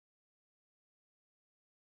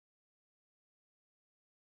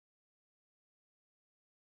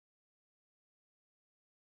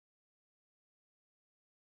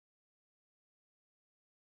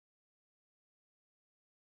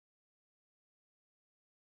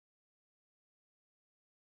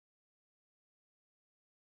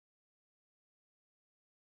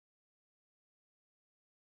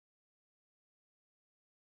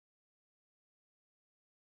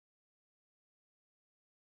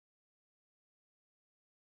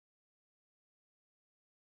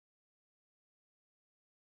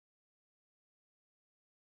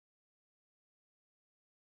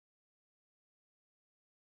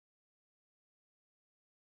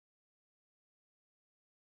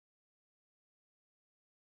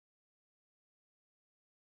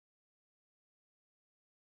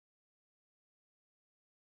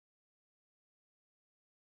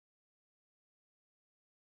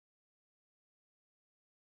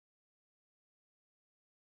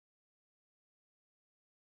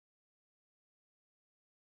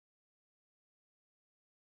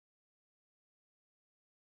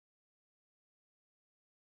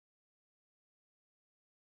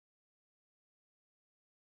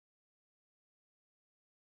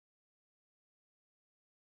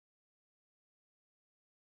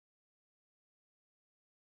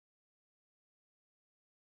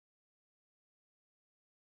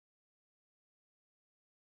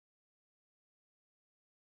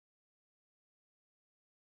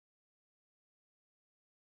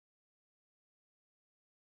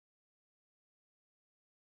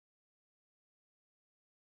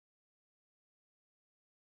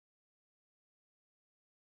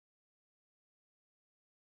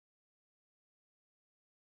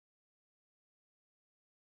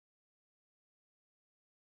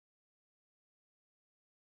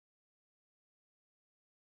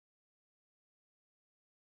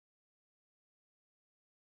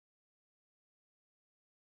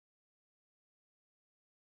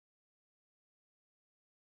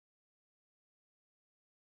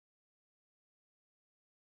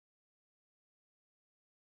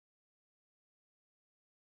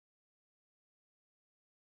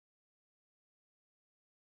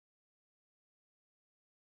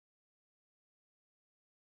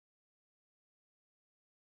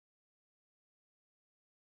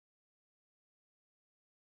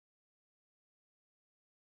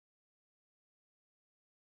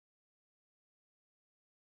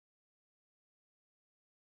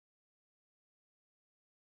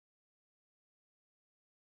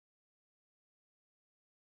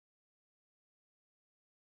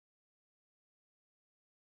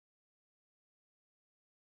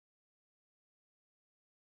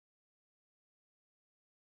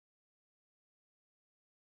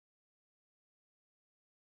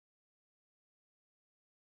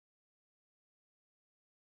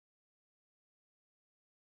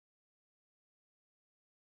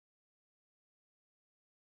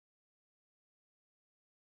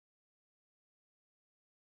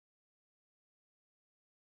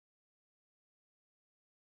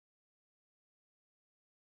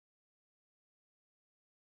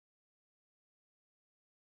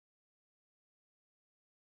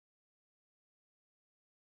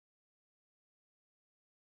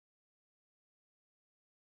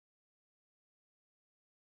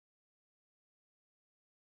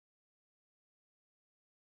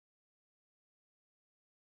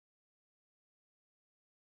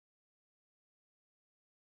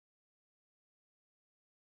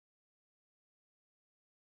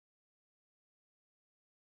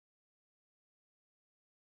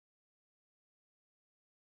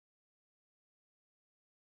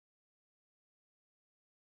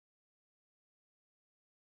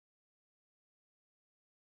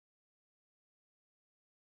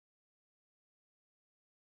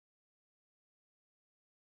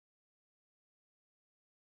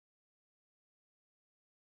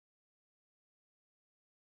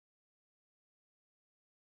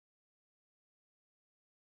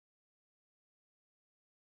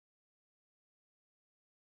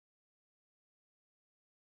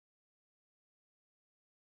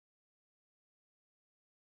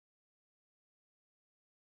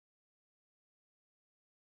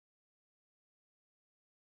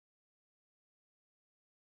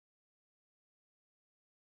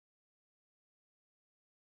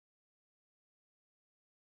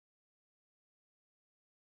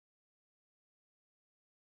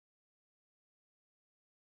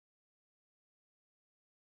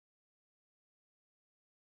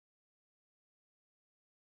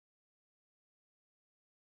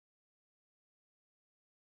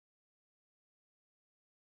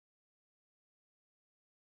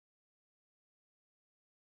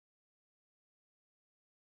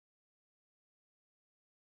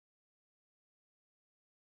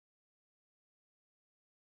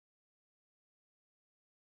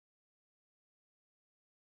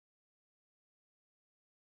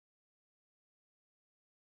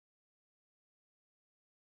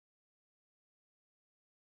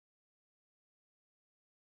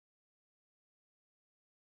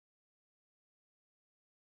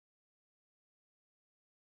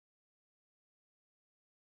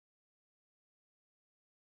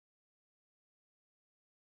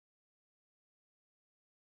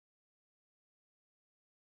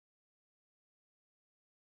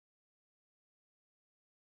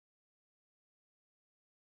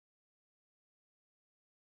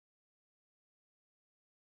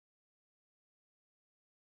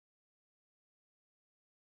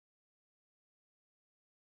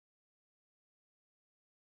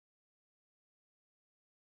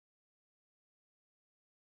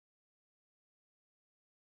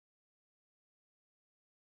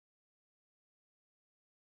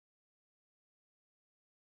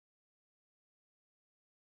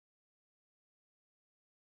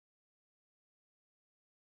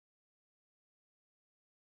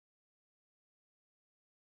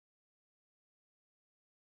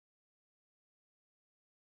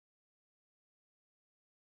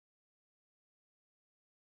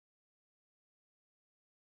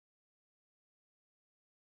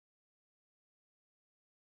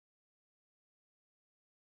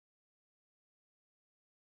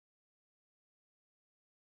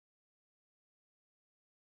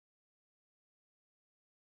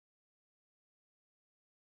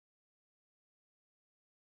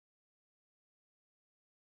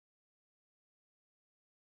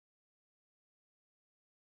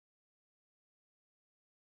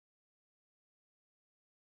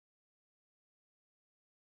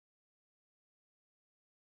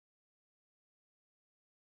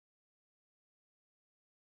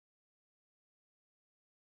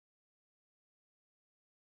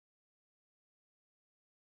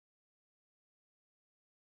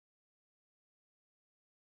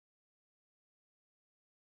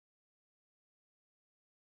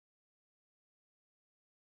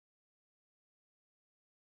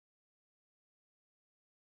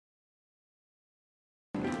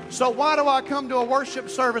So why do I come to a worship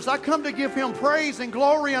service? I come to give Him praise and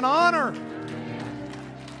glory and honor.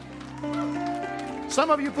 Some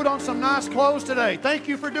of you put on some nice clothes today. Thank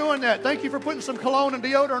you for doing that. Thank you for putting some cologne and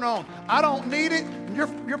deodorant on. I don't need it.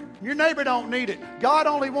 Your neighbor don't need it. God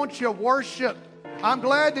only wants your worship. I'm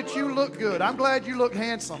glad that you look good. I'm glad you look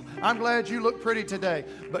handsome. I'm glad you look pretty today.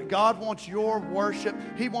 But God wants your worship.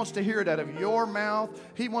 He wants to hear it out of your mouth.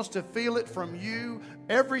 He wants to feel it from you.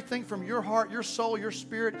 Everything from your heart, your soul, your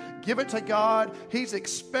spirit. Give it to God. He's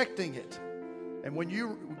expecting it. And when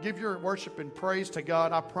you give your worship and praise to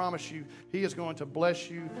God, I promise you, He is going to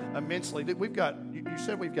bless you immensely. You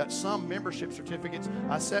said we've got some membership certificates.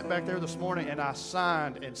 I sat back there this morning and I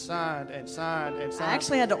signed and signed and signed and signed. I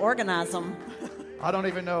actually had to organize them. I don't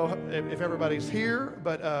even know if everybody's here,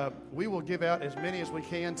 but we will give out as many as we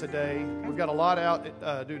can today. We've got a lot out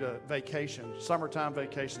due to vacation. Summertime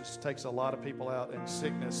vacations takes a lot of people out, and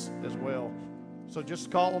sickness as well. So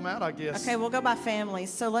just call them out, I guess. Okay, we'll go by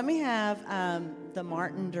families. So let me have the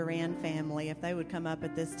Martin Duran family, if they would come up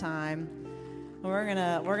at this time. We're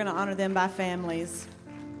gonna honor them by families.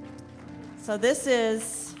 So this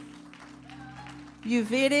is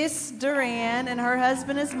Euvidis Duran, and her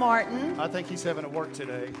husband is Martin. I think he's having to work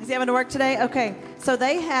today. Is he having to work today? Okay. So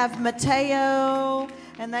they have Mateo,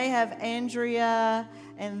 and they have Andrea,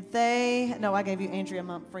 and I gave you Andrea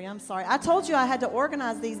Mumphrey. I'm sorry. I told you I had to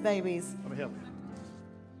organize these babies. Let me help you.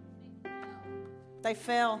 They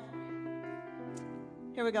fell.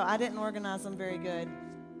 Here we go. I didn't organize them very good.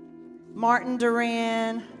 Martin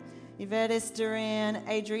Duran, Yvettis Duran,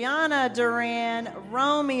 Adriana Duran,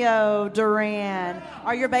 Romeo Duran.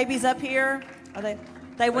 Are your babies up here? Are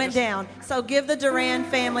they went down. So give the Duran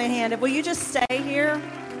family a hand. Will you just stay here?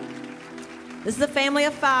 This is a family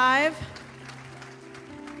of 5.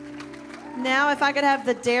 Now if I could have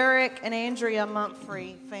the Derek and Andrea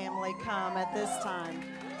Mumphrey family come at this time.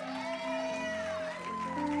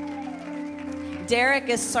 Derek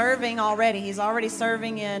is serving already. He's already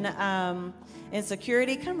serving in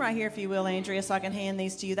security. Come right here, if you will, Andrea, so I can hand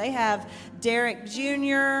these to you. They have Derek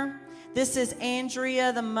Jr. This is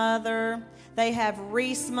Andrea, the mother. They have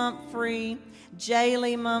Reese Mumphrey,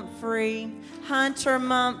 Jaylee Mumphrey, Hunter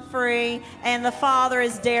Mumphrey, and the father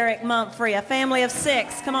is Derek Mumphrey, a family of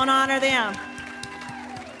 6. Come on, honor them.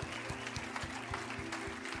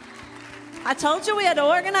 I told you we had to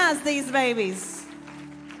organize these babies.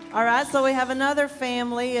 All right, so we have another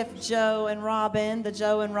family. If Joe and Robin, the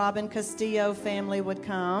Joe and Robin Castillo family would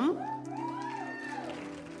come.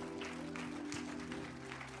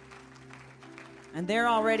 And they're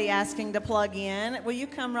already asking to plug in. Will you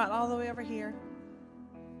come right all the way over here?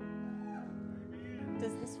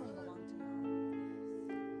 Does this one belong to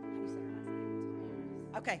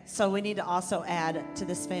you? Okay, so we need to also add to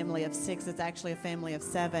this family of 6. It's actually a family of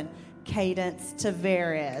 7. Cadence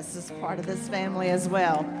Tavares is part of this family as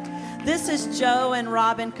well. This is Joe and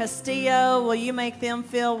Robin Castillo. Will you make them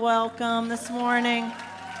feel welcome this morning?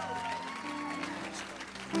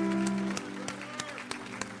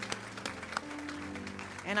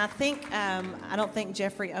 And I don't think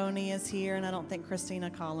Jeffrey Oney is here, and I don't think Christina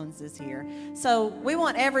Collins is here. So we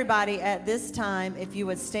want everybody at this time, if you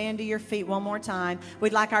would stand to your feet one more time.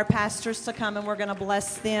 We'd like our pastors to come, and we're going to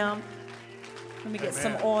bless them. Let me get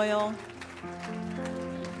some oil.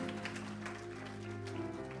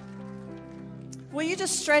 Will you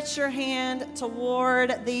just stretch your hand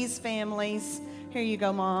toward these families? Here you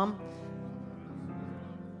go, Mom.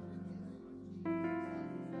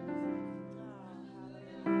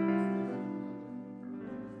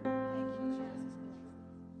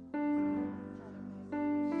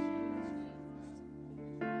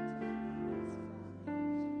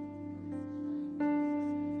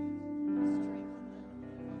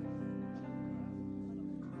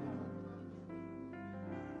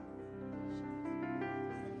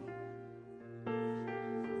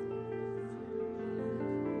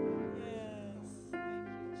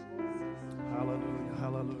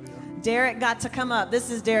 Derek got to come up. This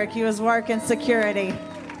is Derek. He was working security.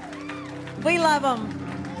 We love him.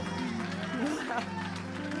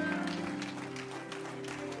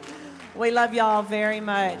 We love y'all very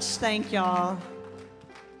much. Thank y'all.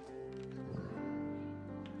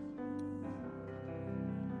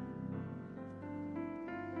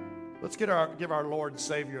 Let's give our Lord and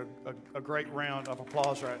Savior a great round of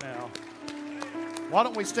applause right now. Why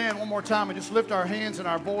don't we stand one more time and just lift our hands and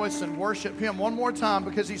our voice and worship Him one more time,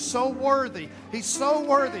 because He's so worthy. He's so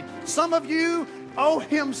worthy. Some of you owe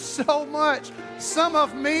Him so much. Some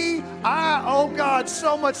of me, I owe God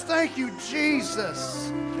so much. Thank you,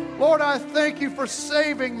 Jesus. Lord, I thank you for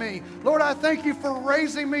saving me. Lord, I thank you for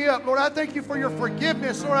raising me up. Lord, I thank you for your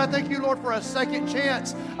forgiveness. Lord, I thank you, Lord, for a second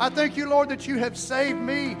chance. I thank you, Lord, that you have saved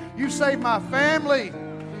me. You saved my family.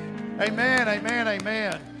 Amen, amen,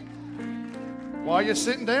 amen. While you're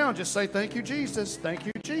sitting down, just say, thank you, Jesus. Thank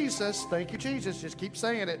you, Jesus. Thank you, Jesus. Just keep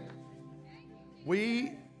saying it.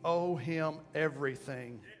 We owe him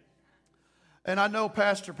everything. And I know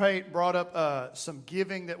Pastor Pate brought up some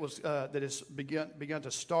giving that has begun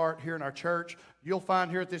to start here in our church. You'll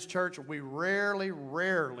find here at this church we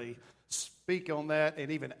rarely speak on that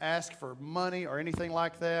and even ask for money or anything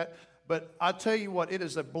like that. But I tell you what, it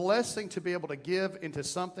is a blessing to be able to give into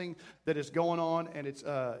something that is going on, and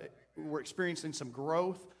we're experiencing some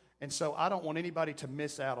growth. And so I don't want anybody to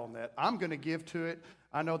miss out on that. I'm going to give to it.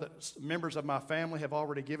 I know that members of my family have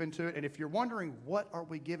already given to it. And if you're wondering, what are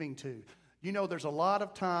we giving to? You know, there's a lot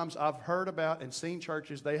of times I've heard about and seen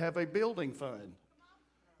churches, they have a building fund.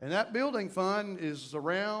 And that building fund is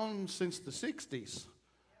around since the 60s.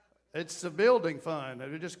 It's a building fund.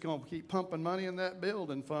 They're just going to keep pumping money in that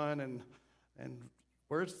building fund. And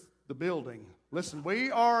where's the building? Listen, we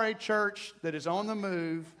are a church that is on the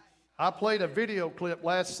move. I played a video clip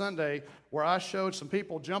last Sunday where I showed some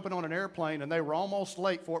people jumping on an airplane, and they were almost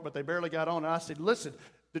late for it, but they barely got on. And I said, listen,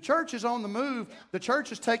 the church is on the move. The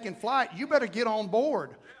church is taking flight. You better get on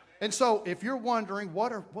board. And so if you're wondering,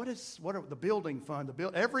 what are the building fund?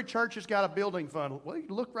 Every church has got a building fund. Well, you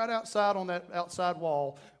look right outside on that outside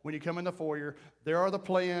wall when you come in the foyer. There are the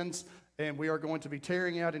plans, and we are going to be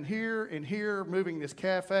tearing out in here, moving this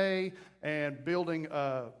cafe and building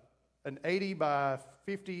an 80 by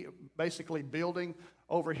 50 basically building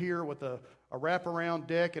over here with a wraparound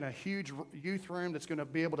deck and a huge youth room that's going to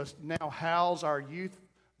be able to now house our youth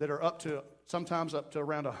that are sometimes up to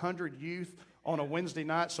around 100 youth on a Wednesday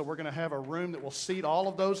night. So we're going to have a room that will seat all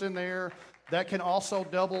of those in there. That can also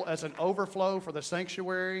double as an overflow for the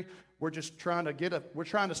sanctuary. We're just trying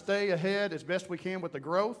to stay ahead as best we can with the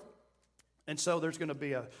growth. And so there's going to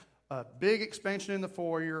be a big expansion in the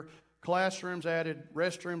foyer, classrooms added,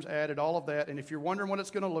 restrooms added, all of that. And if you're wondering what it's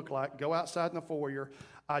going to look like, go outside in the foyer.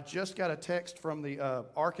 I just got a text from the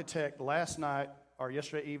architect last night or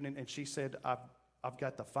yesterday evening, and she said, I've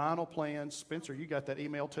got the final plans. Spencer, you got that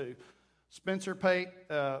email too. Spencer Pate,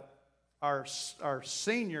 our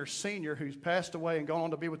senior who's passed away and gone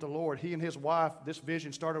on to be with the Lord, he and his wife, this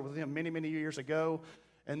vision started with him many years ago,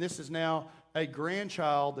 and this is now a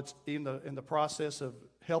grandchild that's in the process of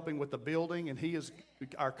helping with the building, and he is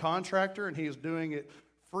our contractor, and he is doing it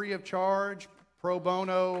free of charge, pro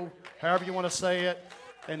bono, however you want to say it.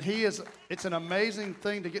 And it's an amazing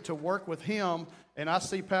thing to get to work with him. And I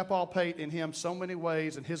see Papaw Pate in him so many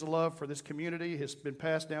ways, and his love for this community has been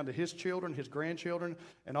passed down to his children, his grandchildren,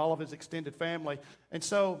 and all of his extended family. And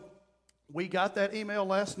so we got that email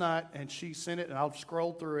last night, and she sent it, and I've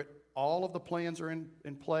scrolled through it. All of the plans are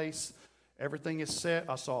in place. Everything is set.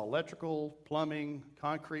 I saw electrical, plumbing,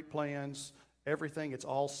 concrete plans, everything. It's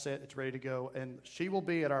all set. It's ready to go. And she will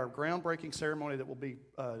be at our groundbreaking ceremony that will be,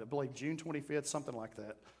 I believe, June 25th, something like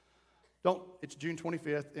that. It's June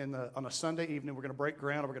 25th on a Sunday evening. We're going to break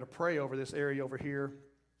ground, and we're going to pray over this area over here.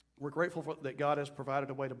 We're grateful that God has provided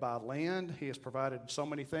a way to buy land. He has provided so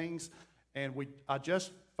many things. And I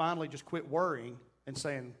just finally quit worrying and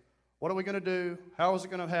saying, what are we going to do? How is it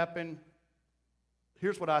going to happen?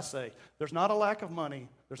 Here's what I say. There's not a lack of money.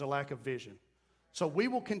 There's a lack of vision. So we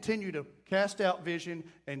will continue to cast out vision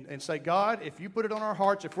and say, God, if you put it on our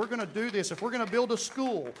hearts, if we're going to do this, if we're going to build a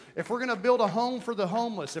school, if we're going to build a home for the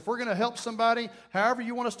homeless, if we're going to help somebody, however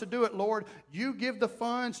you want us to do it, Lord, you give the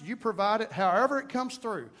funds, you provide it, however it comes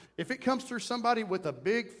through. If it comes through somebody with a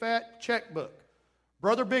big fat checkbook,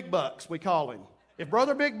 Brother Big Bucks, we call him. If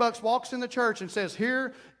Brother Big Bucks walks in the church and says,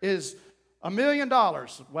 here is $1 million,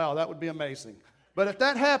 wow, that would be amazing. But if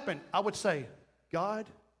that happened, I would say, God,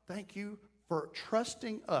 thank you for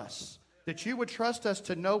trusting us, that you would trust us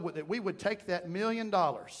to know that we would take that $1 million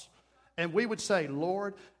and we would say,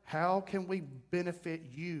 Lord, how can we benefit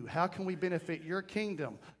you? How can we benefit your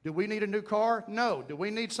kingdom? Do we need a new car? No. Do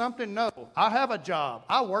we need something? No. I have a job.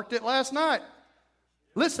 I worked it last night.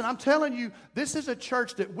 Listen, I'm telling you, this is a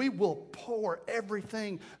church that we will pour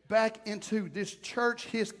everything back into this church,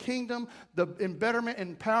 his kingdom, the embetterment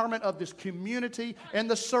and empowerment of this community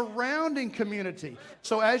and the surrounding community.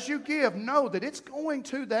 So as you give, know that it's going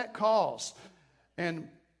to that cause. And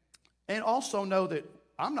also know that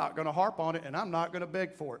I'm not going to harp on it and I'm not going to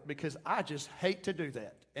beg for it because I just hate to do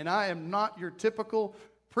that. And I am not your typical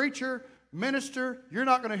preacher, minister. You're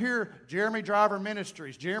not going to hear Jeremy Driver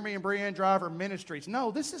Ministries, Jeremy and Brianne Driver Ministries. No,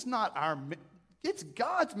 this is not it's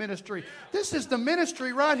God's ministry. This is the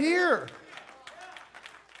ministry right here.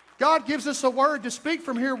 God gives us a word to speak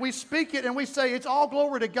from here. We speak it and we say, it's all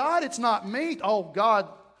glory to God. It's not me. Oh, God,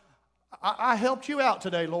 I helped you out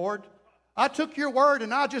today, Lord. I took your word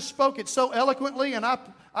and I just spoke it so eloquently, and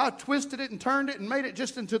I twisted it and turned it and made it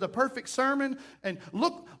just into the perfect sermon. And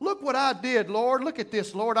look what I did, Lord. Look at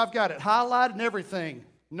this, Lord. I've got it highlighted and everything.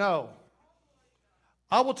 No.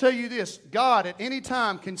 I will tell you this. God at any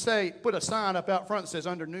time can say, put a sign up out front that says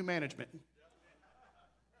under new management.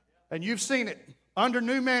 And you've seen it. Under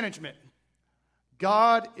new management.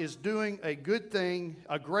 God is doing a good thing,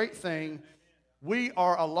 a great thing. We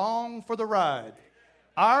are along for the ride.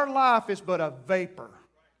 Our life is but a vapor.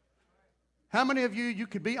 How many of you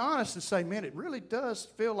could be honest and say, man, it really does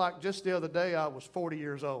feel like just the other day I was 40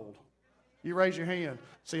 years old? You raise your hand.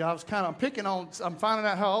 See, I'm finding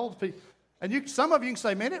out how old people. And some of you can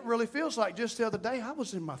say, man, it really feels like just the other day I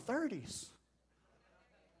was in my 30s.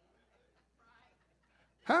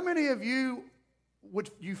 How many of you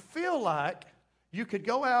would you feel like you could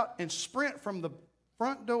go out and sprint from the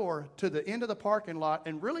front door to the end of the parking lot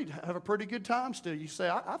and really have a pretty good time still? You say,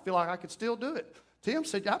 I feel like I could still do it. Tim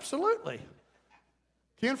said, absolutely.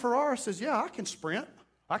 Ken Ferrara says, yeah, I can sprint.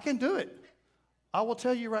 I can do it. I will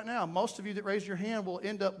tell you right now, most of you that raise your hand will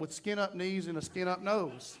end up with skin-up knees and a skin-up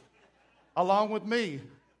nose, along with me.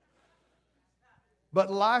 But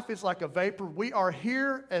life is like a vapor. We are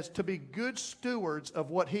here as to be good stewards of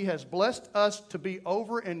what He has blessed us to be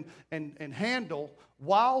over and handle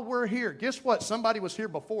while we're here. Guess what? Somebody was here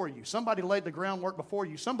before you. Somebody laid the groundwork before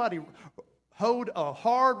you. Somebody hoed a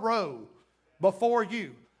hard road before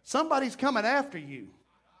you. Somebody's coming after you.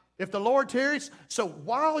 If the Lord tarries, so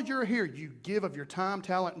while you're here, you give of your time,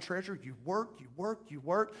 talent, and treasure. You work, you work, you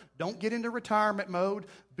work. Don't get into retirement mode.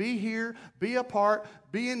 Be here, be a part,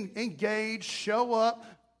 be engaged, show up.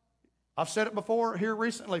 I've said it before here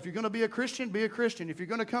recently. If you're going to be a Christian, be a Christian. If you're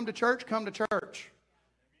going to come to church, come to church.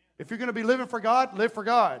 If you're going to be living for God, live for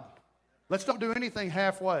God. Let's don't do anything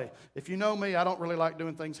halfway. If you know me, I don't really like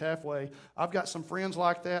doing things halfway. I've got some friends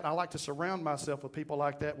like that. I like to surround myself with people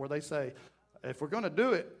like that where they say, if we're going to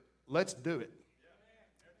do it, let's do it.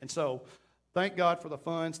 And so, thank God for the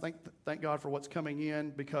funds. Thank God for what's coming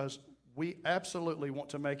in, because we absolutely want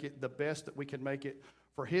to make it the best that we can make it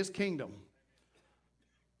for His kingdom.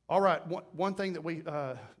 All right, one thing that we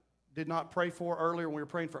did not pray for earlier when we were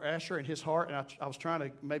praying for Asher and his heart, and I was trying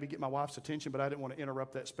to maybe get my wife's attention, but I didn't want to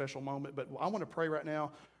interrupt that special moment. But I want to pray right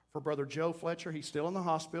now for Brother Joe Fletcher. He's still in the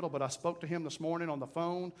hospital, but I spoke to him this morning on the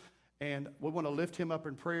phone, and we want to lift him up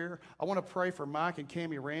in prayer. I want to pray for Mike and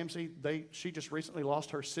Cammie Ramsey. She just recently lost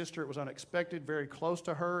her sister. It was unexpected, very close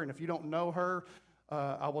to her. And if you don't know her,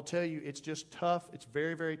 I will tell you, it's just tough. It's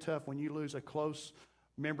very, very tough when you lose a close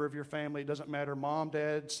member of your family. It doesn't matter, mom,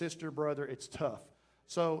 dad, sister, brother. It's tough.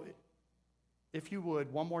 So if you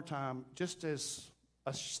would, one more time, just as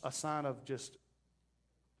a sign of just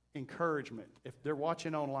encouragement. If they're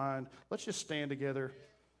watching online, let's just stand together.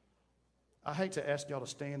 I hate to ask y'all to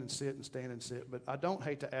stand and sit, but I don't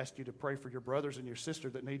hate to ask you to pray for your brothers and your sister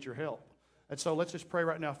that need your help. And so let's just pray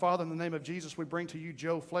right now. Father, in the name of Jesus, we bring to you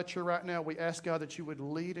Joe Fletcher right now. We ask, God, that you would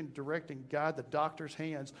lead and direct and guide the doctor's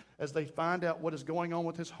hands as they find out what is going on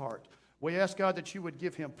with his heart. We ask, God, that you would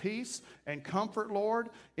give him peace and comfort, Lord,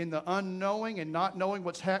 in the unknowing and not knowing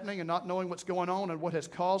what's happening and not knowing what's going on and what has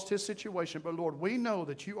caused his situation. But, Lord, we know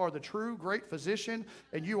that you are the true great physician,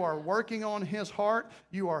 and you are working on his heart.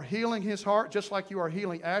 You are healing his heart just like you are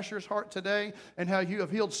healing Asher's heart today, and how you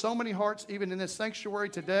have healed so many hearts even in this sanctuary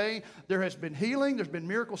today. There has been healing. There's been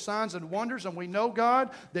miracle signs and wonders, and we know,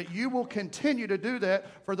 God, that you will continue to do that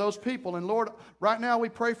for those people. And, Lord, right now we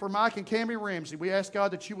pray for Mike and Cammie Ramsey. We ask,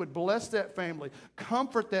 God, that you would bless that family,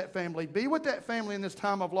 comfort that family, be with that family in this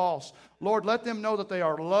time of loss. Lord, let them know that they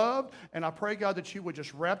are loved, and I pray, God, that you would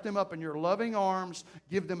just wrap them up in your loving arms,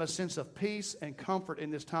 give them a sense of peace and comfort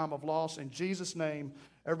in this time of loss. In Jesus' name,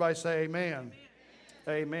 everybody say amen.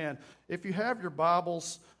 Amen. If you have your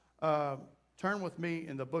Bibles, turn with me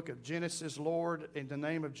in the book of Genesis. Lord, in the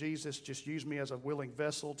name of Jesus, just use me as a willing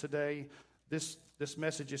vessel today. This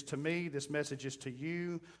message is to me. This message is to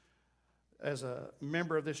you. As a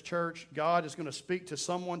member of this church, God is going to speak to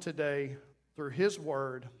someone today through His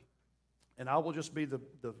Word, and I will just be the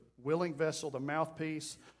willing vessel, the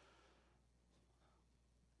mouthpiece.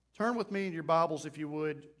 Turn with me in your Bibles, if you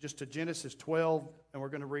would, just to Genesis 12, and we're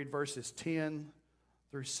going to read verses 10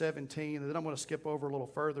 through 17, and then I'm going to skip over a little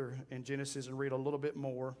further in Genesis and read a little bit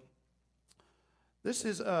more. This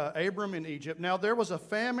is Abram in Egypt. Now there was a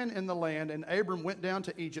famine in the land, and Abram went down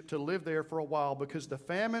to Egypt to live there for a while because the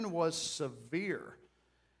famine was severe.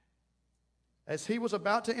 As he was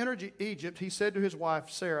about to enter Egypt, he said to his wife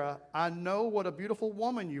Sarah, I know what a beautiful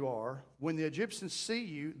woman you are. When the Egyptians see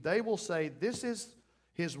you, they will say, this is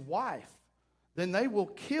his wife. Then they will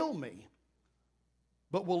kill me,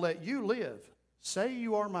 but will let you live. Say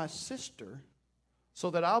you are my sister, so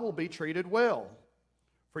that I will be treated well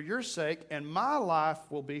for your sake, and my life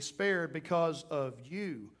will be spared because of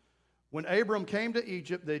you. When Abram came to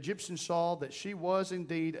Egypt, the Egyptians saw that she was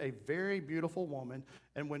indeed a very beautiful woman.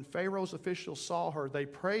 And when Pharaoh's officials saw her, they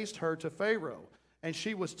praised her to Pharaoh, and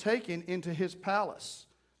she was taken into his palace.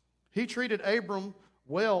 He treated Abram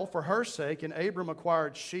well for her sake, and Abram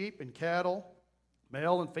acquired sheep and cattle,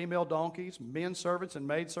 male and female donkeys, men servants and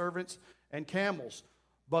maidservants, and camels.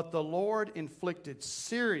 But the Lord inflicted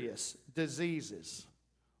serious diseases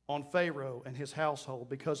on Pharaoh and his household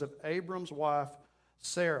because of Abram's wife,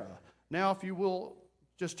 Sarah. Now, if you will,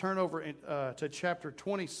 just turn over to chapter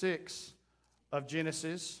 26 of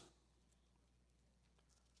Genesis.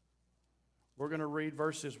 We're going to read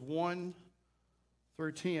verses 1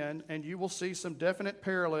 through 10, and you will see some definite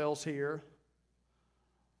parallels here.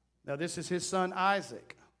 Now, this is his son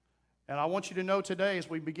Isaac. And I want you to know today, as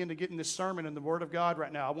we begin to get in this sermon in the Word of God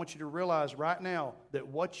right now, I want you to realize right now that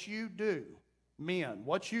what you do, men,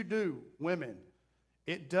 what you do, women,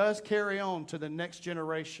 it does carry on to the next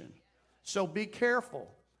generation. So be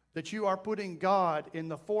careful that you are putting God in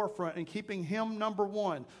the forefront and keeping Him number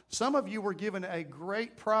one. Some of you were given a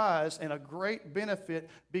great prize and a great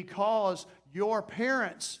benefit because your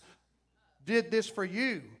parents did this for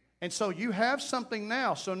you. And so you have something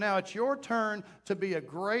now. So now it's your turn to be a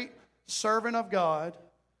great servant of God,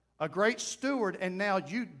 a great steward, and now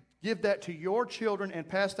you give that to your children and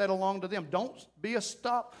pass that along to them. Don't be a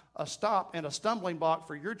stop and a stumbling block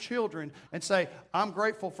for your children and say, I'm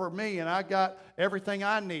grateful for me and I got everything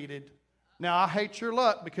I needed. Now, I hate your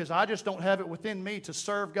luck because I just don't have it within me to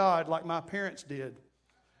serve God like my parents did.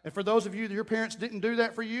 And for those of you that your parents didn't do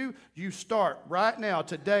that for you, you start right now,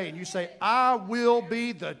 today, and you say, I will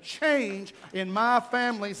be the change in my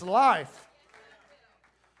family's life.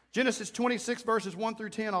 Genesis 26, verses 1 through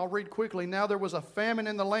 10, I'll read quickly. Now there was a famine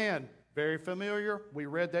in the land. Very familiar. We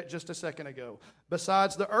read that just a second ago.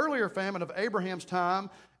 Besides the earlier famine of Abraham's time,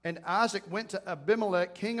 and Isaac went to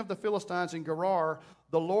Abimelech, king of the Philistines in Gerar,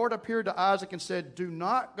 the Lord appeared to Isaac and said, do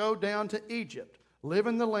not go down to Egypt. Live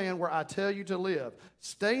in the land where I tell you to live.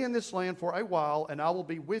 Stay in this land for a while, and I will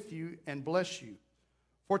be with you and bless you.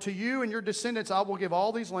 For to you and your descendants I will give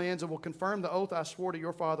all these lands, and will confirm the oath I swore to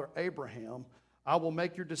your father Abraham. I will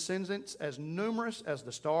make your descendants as numerous as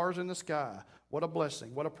the stars in the sky. What a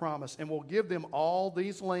blessing, what a promise. And will give them all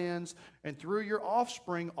these lands, and through your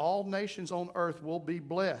offspring all nations on earth will be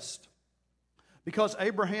blessed. Because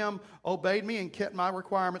Abraham obeyed me and kept my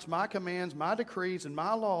requirements, my commands, my decrees, and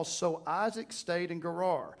my laws, so Isaac stayed in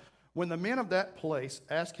Gerar. When the men of that place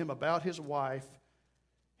asked him about his wife,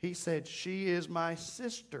 he said, she is my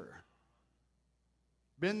sister.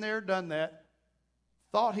 Been there, done that.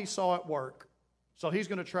 Thought he saw it work. So he's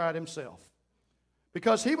going to try it himself.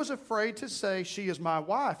 Because he was afraid to say, she is my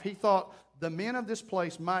wife. He thought the men of this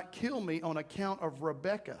place might kill me on account of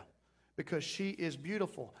Rebekah, because she is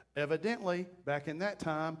beautiful. Evidently, back in that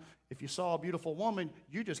time, if you saw a beautiful woman,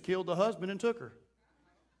 you just killed the husband and took her.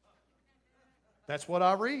 That's what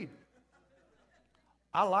I read.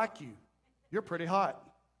 I like you. You're pretty hot.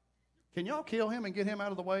 Can y'all kill him and get him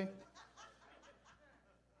out of the way?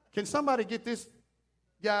 Can somebody get this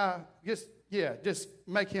guy, just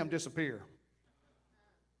make him disappear.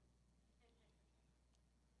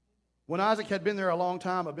 When Isaac had been there a long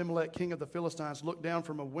time, Abimelech, king of the Philistines, looked down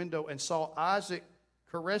from a window and saw Isaac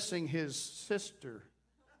caressing his sister.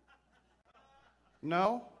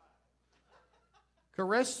 No?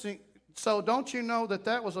 Caressing. So don't you know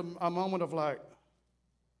that was a moment of like,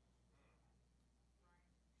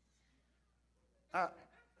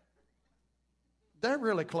 they're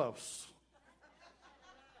really close.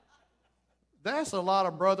 That's a lot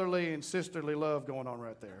of brotherly and sisterly love going on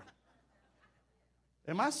right there.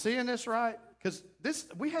 Am I seeing this right? Because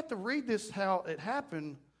we have to read this how it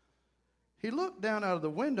happened. He looked down out of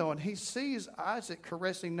the window and he sees Isaac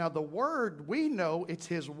caressing. Now the word, we know it's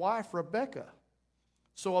his wife Rebekah.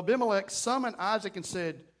 So Abimelech summoned Isaac and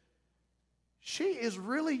said, she is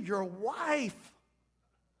really your wife,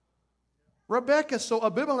 Rebekah. So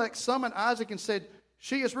Abimelech summoned Isaac and said,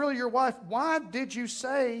 she is really your wife. Why did you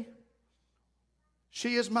say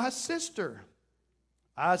she is my sister?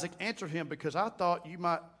 Isaac answered him, because I thought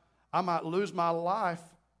I might lose my life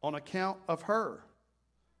on account of her.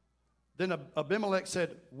 Then Abimelech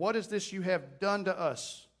said, what is this you have done to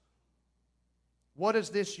us? What is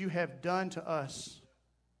this you have done to us?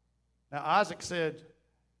 Now Isaac said,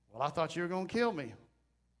 Well, I thought you were going to kill me.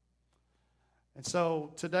 And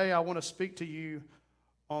so today I want to speak to you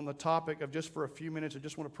on the topic of, just for a few minutes, I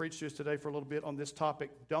just want to preach to us today for a little bit on this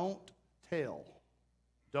topic. Don't tell.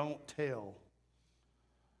 Don't tell.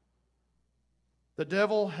 The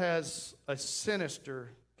devil has a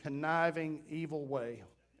sinister, conniving, evil way,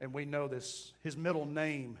 and we know this. His middle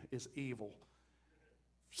name is evil.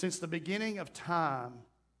 Since the beginning of time,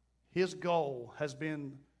 his goal has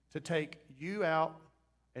been to take you out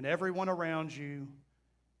and everyone around you.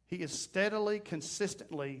 He is steadily,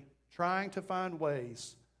 consistently trying to find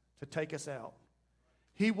ways to take us out.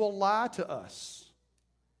 He will lie to us.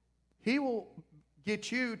 He will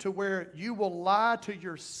get you to where you will lie to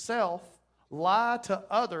yourself, lie to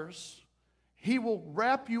others. He will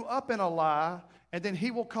wrap you up in a lie, and then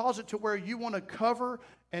he will cause it to where you want to cover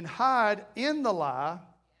and hide in the lie.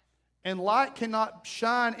 And light cannot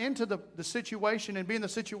shine into the situation and be in the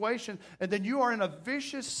situation. And then you are in a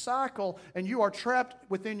vicious cycle and you are trapped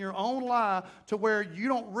within your own lie to where you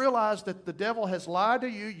don't realize that the devil has lied to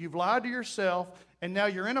you. You've lied to yourself. And now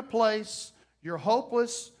you're in a place, you're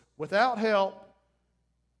hopeless, without help.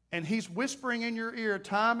 And he's whispering in your ear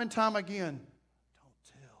time and time again,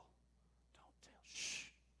 don't tell. Don't tell. Shh.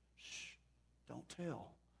 Shh. Don't tell.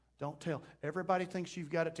 Don't tell. Everybody thinks you've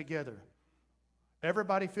got it together.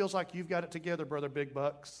 Everybody feels like you've got it together, Brother Big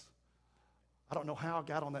Bucks. I don't know how I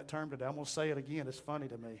got on that term today. I'm going to say it again. It's funny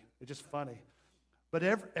to me. It's just funny. But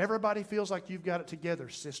everybody feels like you've got it together,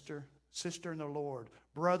 sister. Sister in the Lord.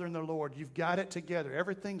 Brother in the Lord. You've got it together.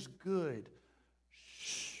 Everything's good.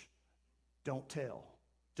 Shh. Don't tell.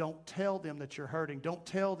 Don't tell them that you're hurting. Don't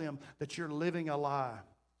tell them that you're living a lie.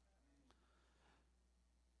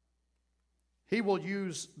 He will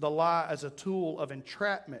use the lie as a tool of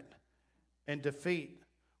entrapment and defeat.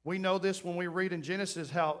 We know this when we read in Genesis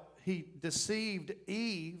how he deceived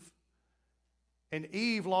Eve, and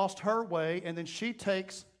Eve lost her way, and then she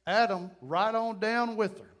takes Adam right on down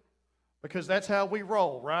with her, because that's how we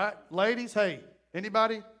roll, right? Ladies, hey,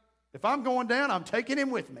 anybody? If I'm going down, I'm taking him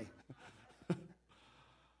with me.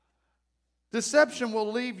 Deception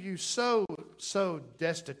will leave you so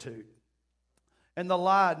destitute, and the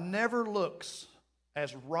lie never looks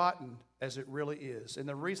as rotten as it really is. And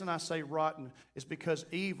the reason I say rotten is because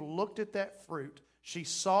Eve looked at that fruit. She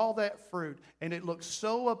saw that fruit, and it looked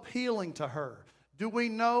so appealing to her. Do we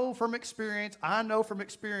know from experience? I know from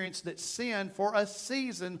experience that sin for a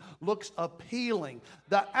season looks appealing.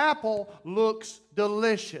 The apple looks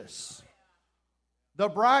delicious. The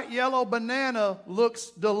bright yellow banana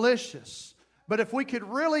looks delicious. But if we could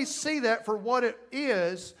really see that for what it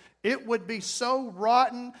is, it would be so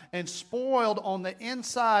rotten and spoiled on the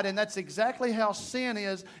inside, and that's exactly how sin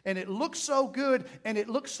is. And it looks so good, and it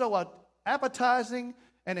looks so appetizing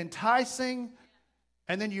and enticing,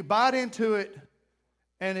 and then you bite into it,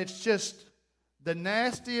 and it's just the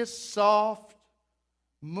nastiest, soft,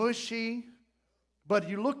 mushy. But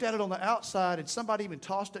you looked at it on the outside, and somebody even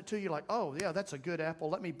tossed it to you like, oh, yeah, that's a good apple.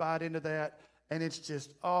 Let me bite into that. And it's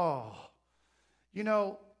just, oh. You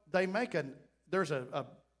know, they make there's an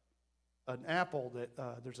apple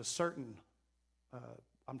that there's a certain,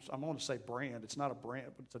 I'm going to say brand. It's not a brand,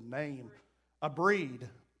 but it's a name, a breed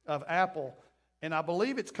of apple. And I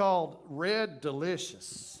believe it's called Red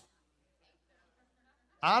Delicious.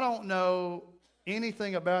 I don't know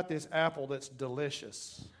anything about this apple that's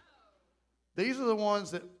delicious. These are the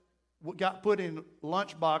ones that got put in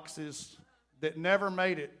lunch boxes that never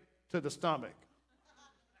made it to the stomach.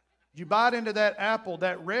 You bite into that apple,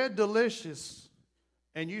 that Red Delicious,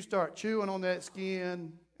 and you start chewing on that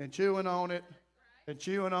skin and chewing on it and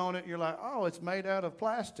chewing on it. You're like, oh, it's made out of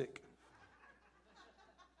plastic.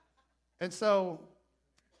 And so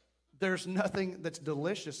there's nothing that's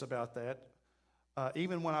delicious about that.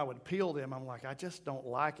 Even when I would peel them, I'm like, I just don't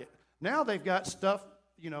like it. Now they've got stuff,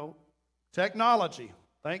 technology.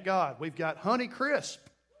 Thank God. We've got Honey Crisp.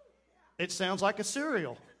 It sounds like a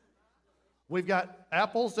cereal. We've got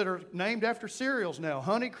apples that are named after cereals now.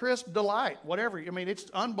 Honey Crisp Delight, whatever. I mean, it's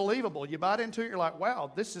unbelievable. You bite into it, you're like,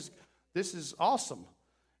 wow, this is awesome.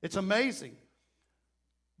 It's amazing.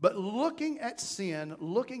 But looking at sin,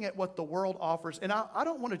 looking at what the world offers, and I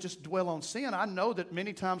don't want to just dwell on sin. I know that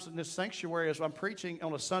many times in this sanctuary, as I'm preaching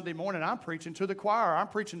on a Sunday morning, I'm preaching to the choir. I'm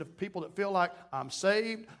preaching to people that feel like I'm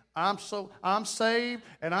saved. I'm saved,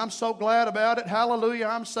 and I'm so glad about it. Hallelujah,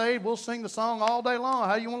 I'm saved. We'll sing the song all day long.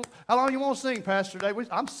 How long you want to sing, Pastor Dave?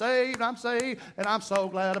 I'm saved, and I'm so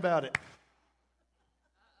glad about it.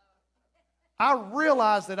 I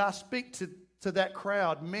realize that I speak to that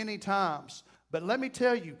crowd many times. But let me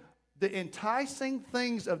tell you, the enticing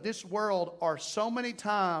things of this world are so many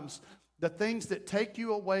times the things that take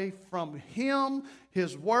you away from Him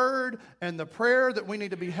His Word, and the prayer that we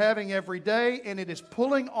need to be having every day, and it is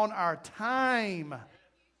pulling on our time.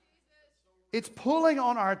 It's pulling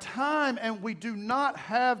on our time, and we do not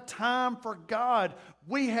have time for God.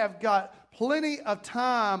 We have got plenty of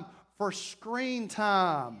time for screen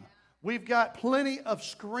time. We've got plenty of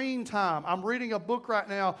screen time. I'm reading a book right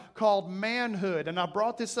now called Manhood, and I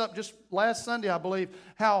brought this up just last Sunday, I believe,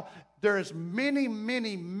 how there is many,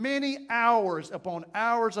 many, many hours upon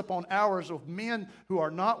hours upon hours of men who are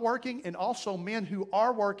not working, and also men who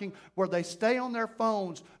are working, where they stay on their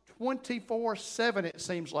phones 24/7, it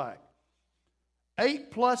seems like.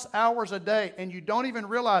 8+ hours a day, and you don't even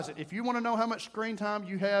realize it. If you want to know how much screen time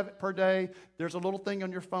you have per day, there's a little thing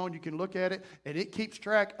on your phone. You can look at it, and it keeps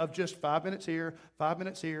track of just 5 minutes here, 5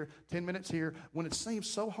 minutes here, 10 minutes here, when it seems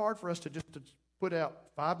so hard for us to just to put out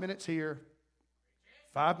 5 minutes here,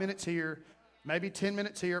 5 minutes here, maybe 10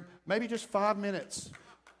 minutes here, maybe just 5 minutes.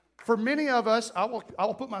 For many of us, I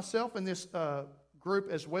will put myself in this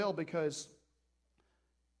group as well, because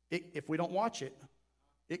if we don't watch it,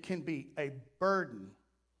 it can be a burden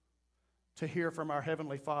to hear from our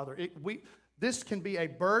Heavenly Father. This can be a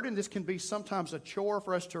burden. This can be sometimes a chore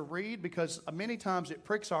for us to read, because many times it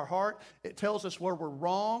pricks our heart. It tells us where we're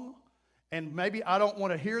wrong, and maybe I don't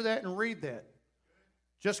want to hear that and read that.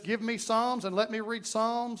 Just give me Psalms and let me read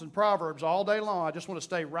Psalms and Proverbs all day long. I just want to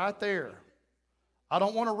stay right there. I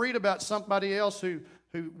don't want to read about somebody else who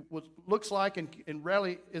looks like and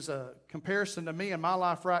really is a comparison to me in my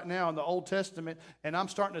life right now in the Old Testament, and I'm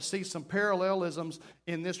starting to see some parallelisms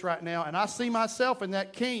in this right now, and I see myself in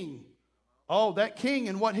that king. Oh, that king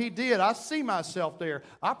and what he did, I see myself there.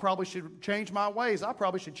 I probably should change my ways. I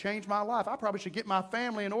probably should change my life. I probably should get my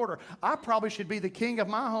family in order. I probably should be the king of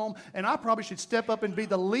my home, and I probably should step up and be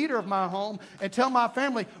the leader of my home and tell my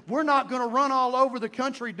family, we're not going to run all over the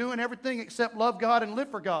country doing everything except love God and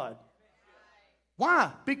live for God.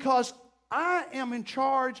 Why? Because I am in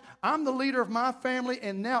charge. I'm the leader of my family,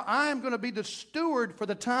 and now I am going to be the steward for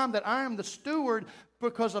the time that I am the steward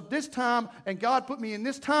because of this time, and God put me in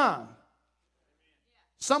this time.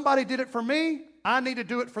 Somebody did it for me. I need to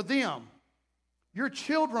do it for them. Your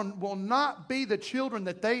children will not be the children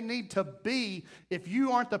that they need to be if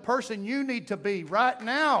you aren't the person you need to be right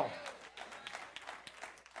now.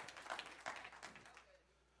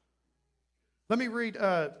 Let me read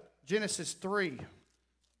Genesis 3,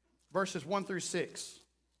 verses 1 through 6.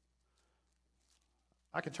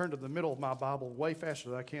 I can turn to the middle of my Bible way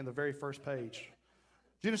faster than I can, the very first page.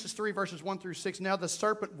 Genesis 3, verses 1 through 6. Now the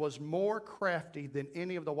serpent was more crafty than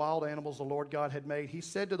any of the wild animals the Lord God had made. He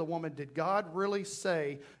said to the woman, did God really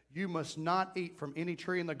say, you must not eat from any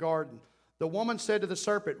tree in the garden? The woman said to the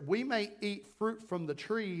serpent, we may eat fruit from the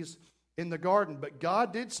trees in the garden, but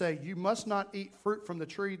God did say, you must not eat fruit from the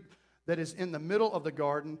tree that is in the middle of the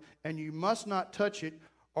garden, and you must not touch it,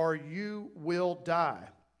 or you will die.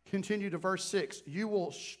 Continue to verse 6.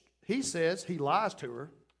 He says, he lies to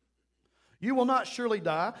her. You will not surely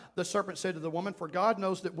die, the serpent said to the woman, for God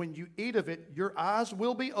knows that when you eat of it, your eyes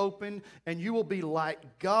will be opened, and you will be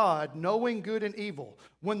like God, knowing good and evil.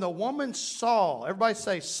 When the woman saw, everybody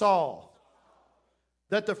say saw,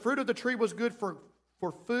 that the fruit of the tree was good for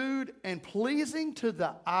food and pleasing to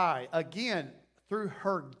the eye, again, through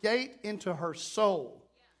her gate into her soul,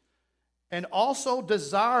 and also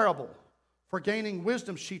desirable for gaining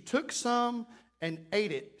wisdom, she took some and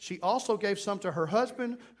ate it. She also gave some to her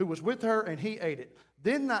husband who was with her, and he ate it.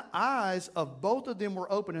 Then the eyes of both of them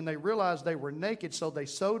were open, and they realized they were naked, so they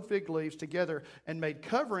sewed fig leaves together and made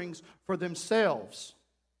coverings for themselves.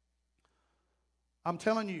 I'm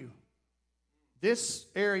telling you, this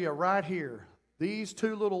area right here, these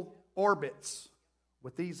two little orbits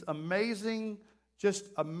with these amazing, just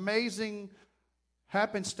amazing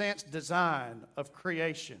happenstance design of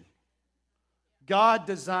creation. God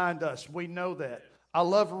designed us. We know that. I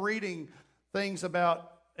love reading things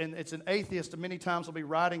about, and it's an atheist, and many times will be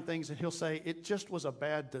writing things, and he'll say, it just was a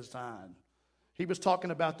bad design. He was talking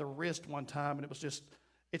about the wrist one time, and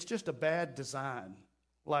it's just a bad design.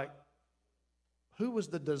 Like, who was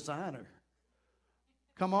the designer?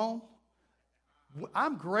 Come on.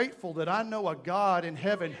 I'm grateful that I know a God in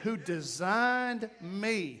heaven who designed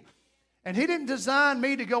me. And he didn't design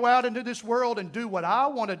me to go out into this world and do what I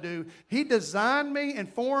want to do. He designed me and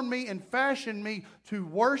formed me and fashioned me to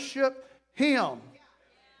worship him.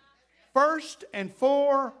 First and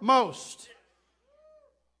foremost.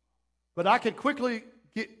 But I could quickly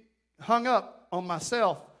get hung up on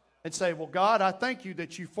myself and say, well, God, I thank you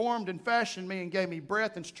that you formed and fashioned me and gave me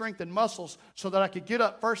breath and strength and muscles so that I could get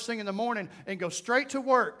up first thing in the morning and go straight to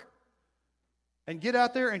work. and get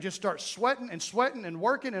out there and just start sweating and sweating and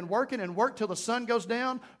working and working and work till the sun goes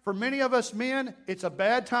down. For many of us men, it's a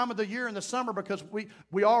bad time of the year in the summer because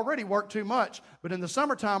we already work too much. But in the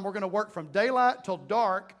summertime, we're going to work from daylight till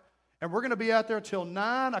dark, and we're going to be out there till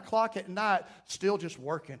 9 o'clock at night still just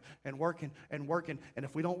working and working and working. And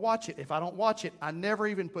if I don't watch it, I never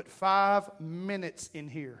even put 5 minutes in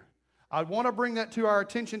here. I want to bring that to our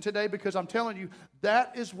attention today because I'm telling you,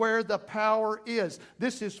 that is where the power is.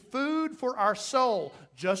 This is food for our soul.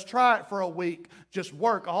 Just try it for a week. Just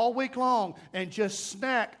work all week long and just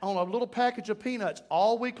snack on a little package of peanuts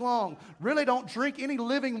all week long. Really don't drink any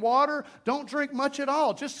living water. Don't drink much at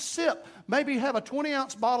all. Just sip. Maybe have a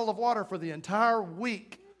 20-ounce bottle of water for the entire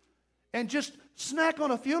week. And just snack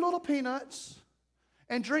on a few little peanuts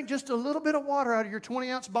and drink just a little bit of water out of your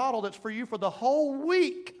 20-ounce bottle that's for you for the whole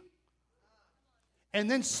week. And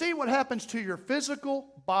then see what happens to your physical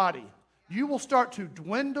body. You will start to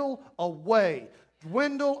dwindle away.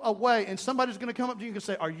 And somebody's going to come up to you and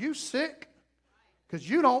say, "Are you sick? Because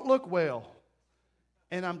you don't look well."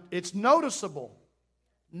 And it's noticeable.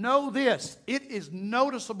 Know this, it is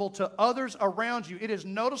noticeable to others around you. It is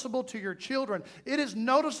noticeable to your children. It is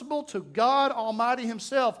noticeable to God Almighty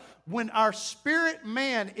Himself when our spirit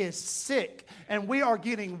man is sick and we are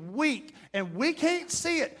getting weak and we can't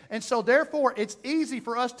see it. And so therefore, it's easy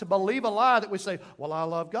for us to believe a lie that we say, "Well, I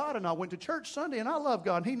love God and I went to church Sunday and I love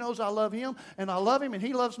God and He knows I love Him and I love Him and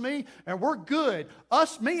He loves me and we're good.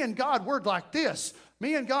 Me and God, we're like this.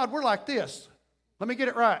 Me and God, we're like this." Let me get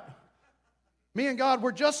it right. Me and God,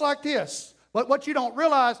 we're just like this. But what you don't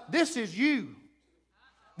realize, this is you.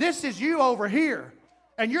 This is you over here.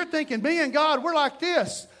 And you're thinking, me and God, we're like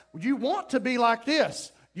this. You want to be like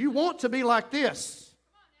this. You want to be like this.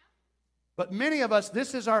 But many of us,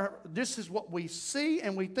 this is what we see,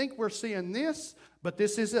 and we think we're seeing this, but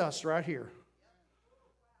this is us right here.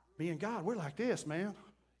 Me and God, we're like this, man.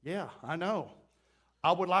 Yeah, I know.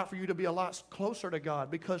 I would like for you to be a lot closer to God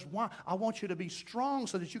because why? I want you to be strong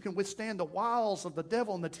so that you can withstand the wiles of the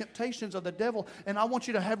devil and the temptations of the devil. And I want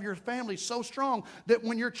you to have your family so strong that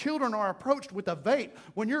when your children are approached with a vape,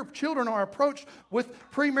 when your children are approached with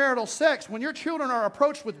premarital sex, when your children are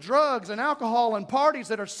approached with drugs and alcohol and parties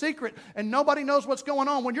that are secret and nobody knows what's going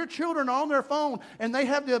on, when your children are on their phone and they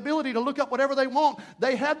have the ability to look up whatever they want,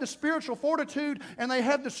 they have the spiritual fortitude and they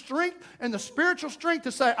have the strength and the spiritual strength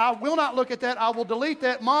to say, "I will not look at that. I will delete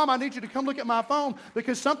that. Mom, I need you to come look at my phone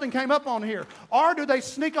because something came up on here." Or do they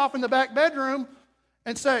sneak off in the back bedroom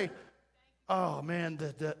and say, "Oh man,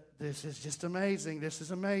 this is just amazing. This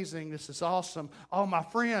is amazing. This is awesome. Oh, my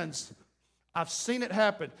friends, I've seen it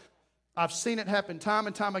happen. I've seen it happen time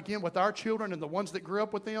and time again with our children and the ones that grew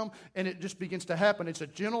up with them, and it just begins to happen. It's a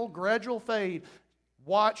gentle, gradual fade.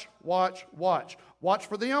 Watch, watch, watch. Watch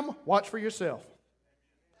for them. Watch for yourself.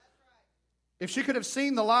 If she could have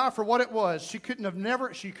seen the lie for what it was, she could have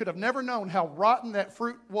never known how rotten that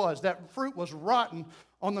fruit was. That fruit was rotten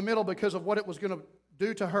on the middle because of what it was going to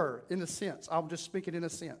do to her, in a sense. I'm just speaking in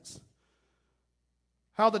a sense.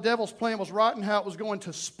 How the devil's plan was rotten, how it was going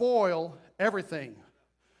to spoil everything.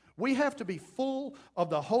 We have to be full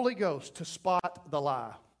of the Holy Ghost to spot the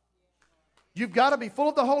lie. You've got to be full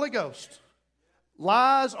of the Holy Ghost.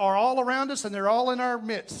 Lies are all around us and they're all in our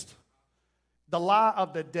midst. The lie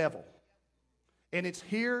of the devil. And it's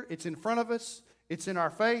here, it's in front of us, it's in our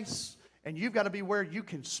face, and you've got to be where you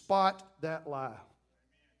can spot that lie.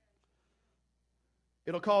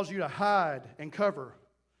 It'll cause you to hide and cover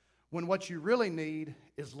when what you really need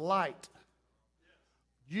is light.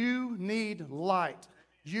 You need light.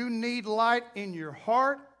 You need light in your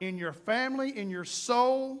heart, in your family, in your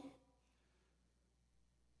soul.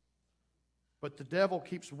 But the devil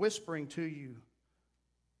keeps whispering to you,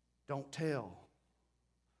 "Don't tell.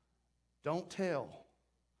 Don't tell.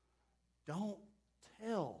 Don't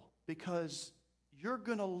tell," because you're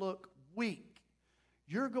going to look weak.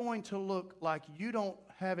 You're going to look like you don't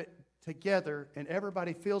have it together and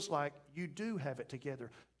everybody feels like you do have it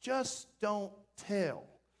together. Just don't tell.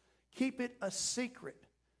 Keep it a secret.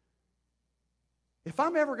 If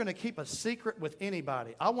I'm ever going to keep a secret with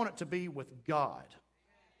anybody, I want it to be with God.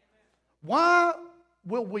 Why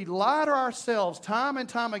will we lie to ourselves time and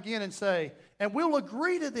time again and say, and we'll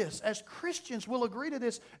agree to this, as Christians, we'll agree to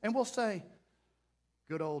this, and we'll say,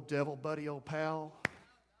 "Good old devil, buddy, old pal,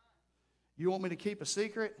 you want me to keep a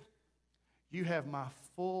secret? You have my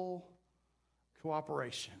full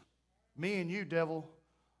cooperation. Me and you, devil,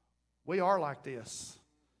 we are like this.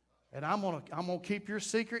 And I'm gonna keep your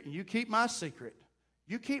secret, and you keep my secret.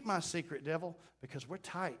 You keep my secret, devil, because we're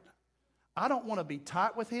tight. I don't want to be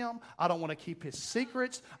tight with him. I don't want to keep his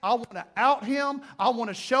secrets. I want to out him. I want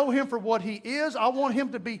to show him for what he is. I want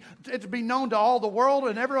him to be known to all the world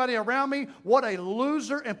and everybody around me what a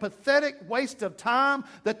loser and pathetic waste of time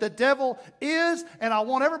that the devil is. And I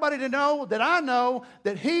want everybody to know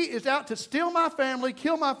that he is out to steal my family,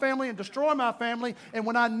 kill my family, and destroy my family. And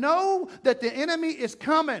when I know that the enemy is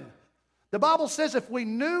coming, the Bible says if we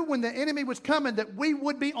knew when the enemy was coming that we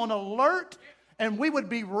would be on alert and we would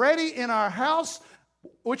be ready in our house,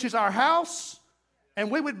 which is our house, and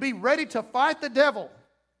we would be ready to fight the devil.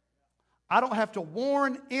 I don't have to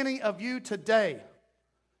warn any of you today.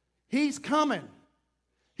 He's coming.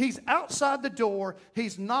 He's outside the door.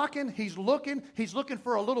 He's knocking. He's looking. He's looking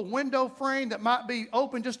for a little window frame that might be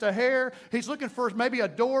open just a hair. He's looking for maybe a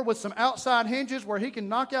door with some outside hinges where he can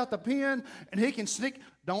knock out the pin and he can sneak.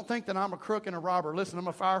 Don't think that I'm a crook and a robber. Listen, I'm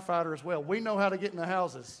a firefighter as well. We know how to get in the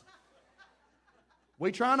houses.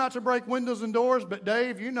 We try not to break windows and doors, but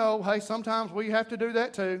Dave, you know, hey, sometimes we have to do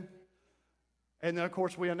that too. And then, of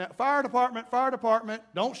course, we announce, fire department,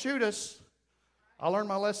 don't shoot us. I learned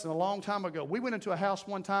my lesson a long time ago. We went into a house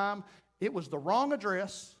one time. It was the wrong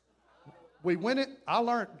address. We went in. I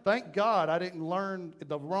learned, thank God I didn't learn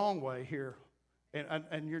the wrong way here.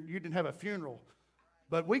 And you didn't have a funeral.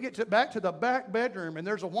 But we get back to the back bedroom, and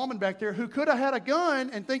there's a woman back there who could have had a gun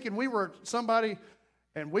and thinking we were somebody.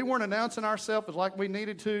 And we weren't announcing ourselves as like we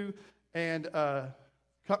needed to. And,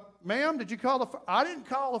 ma'am, did you call I didn't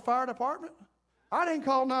call the fire department. I didn't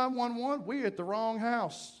call 911. We at the wrong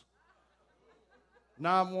house.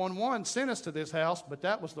 911 sent us to this house, but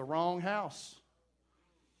that was the wrong house.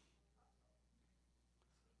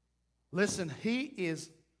 Listen, he is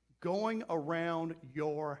going around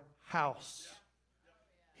your house.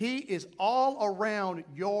 He is all around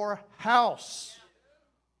your house.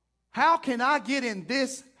 How can I get in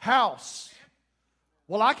this house?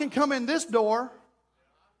 Well, I can come in this door.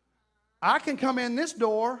 I can come in this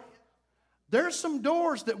door. There's some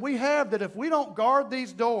doors that we have that if we don't guard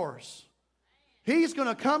these doors, he's going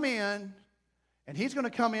to come in, and he's going to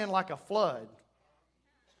come in like a flood.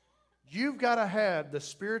 You've got to have the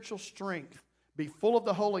spiritual strength, be full of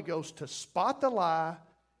the Holy Ghost to spot the lie,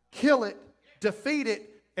 kill it, defeat it,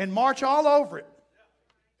 and march all over it.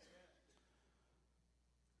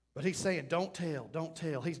 But he's saying, don't tell, don't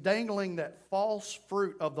tell. He's dangling that false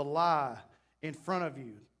fruit of the lie in front of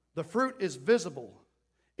you. The fruit is visible.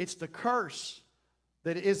 It's the curse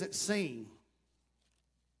that isn't seen.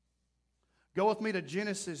 Go with me to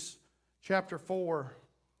Genesis chapter 4,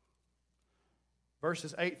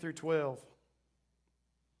 verses 8 through 12.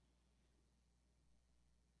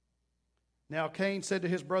 Now Cain said to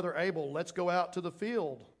his brother Abel, let's go out to the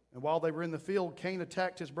field. And while they were in the field, Cain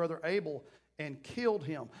attacked his brother Abel and killed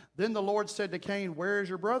him. Then the Lord said to Cain, where is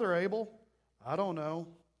your brother Abel? I don't know.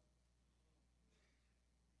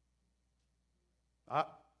 I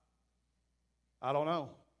don't know.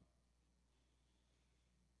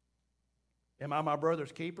 Am I my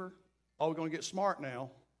brother's keeper? Oh, we're going to get smart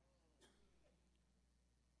now.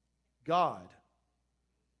 God.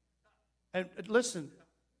 And listen,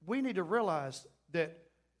 we need to realize that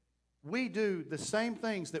we do the same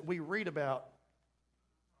things that we read about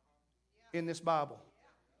in this Bible.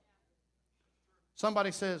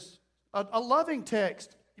 Somebody says, a loving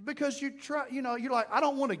text, because you try, you're like, I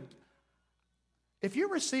don't want to. If you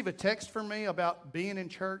receive a text from me about being in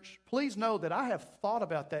church, please know that I have thought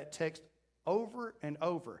about that text over and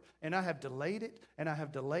over. And I have delayed it, and I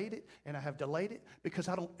have delayed it, and I have delayed it, because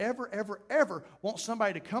I don't ever want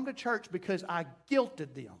somebody to come to church because I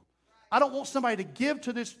guilted them. I don't want somebody to give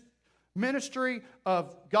to this ministry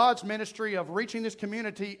of God's ministry of reaching this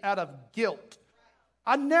community out of guilt.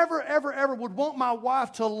 I never, ever would want my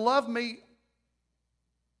wife to love me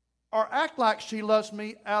or act like she loves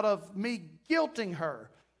me out of me guilting her.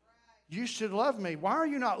 You should love me. Why are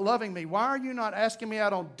you not loving me? Why are you not asking me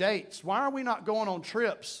out on dates? Why are we not going on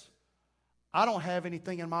trips? I don't have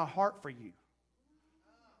anything in my heart for you.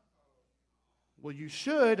 Well, you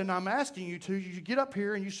should, and I'm asking you to. You should get up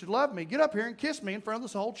here and you should love me. Get up here and kiss me in front of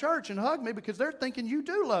this whole church and hug me, because they're thinking you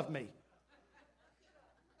do love me.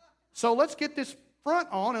 So let's get this front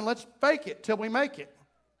on and let's fake it till we make it.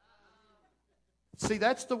 See,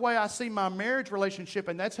 that's the way I see my marriage relationship,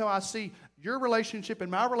 and that's how I see your relationship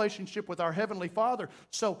and my relationship with our Heavenly Father.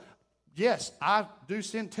 So, yes, I do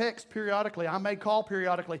send texts periodically. I may call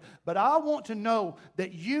periodically. But I want to know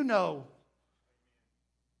that you know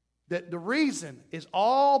that the reason is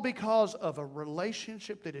all because of a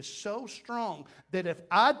relationship that is so strong that if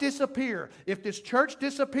I disappear, if this church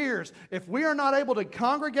disappears, if we are not able to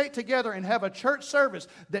congregate together and have a church service,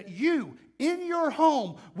 that you, in your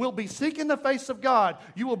home, will be seeking the face of God.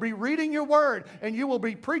 You will be reading your word, and you will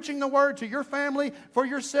be preaching the word to your family, for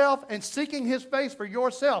yourself, and seeking His face for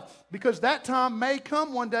yourself. Because that time may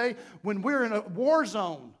come one day when we're in a war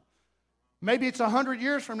zone. Maybe it's 100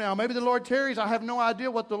 years from now. Maybe the Lord tarries. I have no idea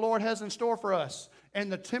what the Lord has in store for us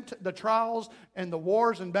and the trials and the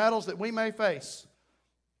wars and battles that we may face.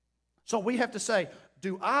 So we have to say,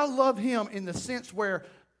 do I love Him in the sense where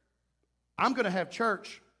I'm going to have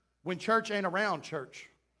church when church ain't around church?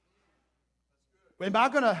 Am I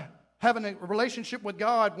going to have a relationship with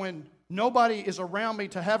God when nobody is around me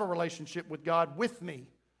to have a relationship with God with me?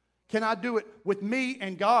 Can I do it with me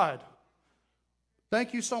and God?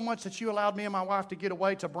 Thank you so much that you allowed me and my wife to get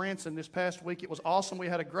away to Branson this past week. It was awesome. We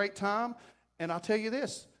had a great time. And I'll tell you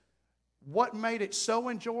this, what made it so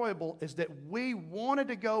enjoyable is that we wanted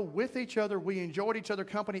to go with each other. We enjoyed each other's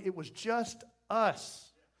company. It was just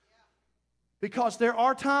us. Because there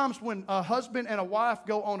are times when a husband and a wife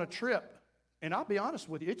go on a trip. And I'll be honest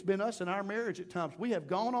with you, it's been us in our marriage at times. We have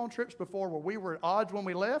gone on trips before where we were at odds when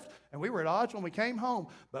we left and we were at odds when we came home.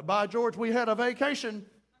 But by George, we had a vacation.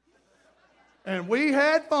 And we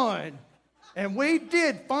had fun, and we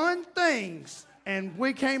did fun things, and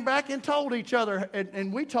we came back and told each other,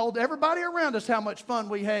 and we told everybody around us how much fun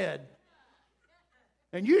we had.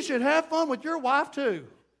 And you should have fun with your wife too.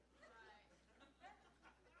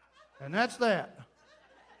 And that's that.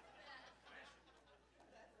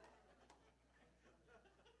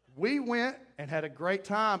 We went and had a great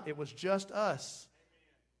time. It was just us.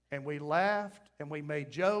 And we laughed, and we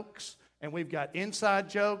made jokes. And we've got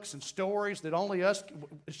inside jokes and stories that only us,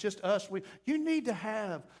 it's just us. You need to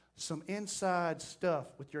have some inside stuff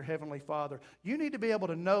with your Heavenly Father. You need to be able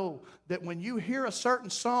to know that when you hear a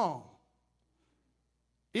certain song,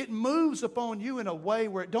 it moves upon you in a way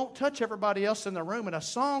where it don't touch everybody else in the room, and a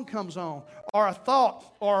song comes on, or a thought,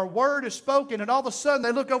 or a word is spoken, and all of a sudden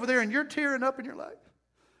they look over there and you're tearing up and you're like,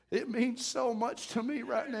 it means so much to me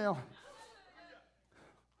right now.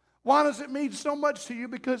 Why does it mean so much to you?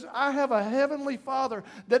 Because I have a Heavenly Father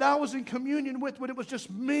that I was in communion with when it was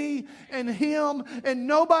just me and Him and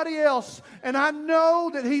nobody else. And I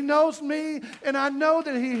know that He knows me, and I know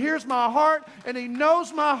that He hears my heart, and He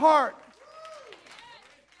knows my heart.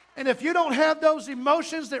 And if you don't have those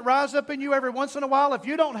emotions that rise up in you every once in a while, if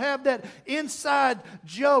you don't have that inside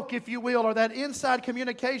joke, if you will, or that inside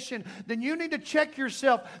communication, then you need to check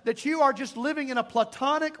yourself that you are just living in a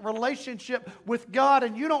platonic relationship with God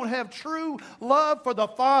and you don't have true love for the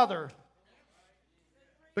Father.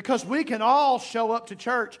 Because we can all show up to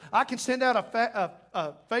church. I can send out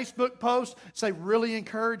a Facebook post, say really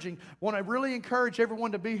encouraging. Want to really encourage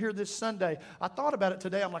everyone to be here this Sunday. I thought about it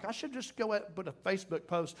today. I'm like, I should just go out and put a Facebook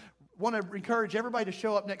post. Want to encourage everybody to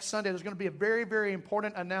show up next Sunday. There's going to be a very, very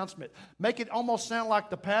important announcement. Make it almost sound like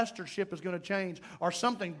the pastorship is going to change or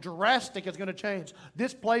something drastic is going to change.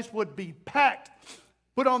 This place would be packed.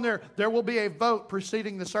 Put on there will be a vote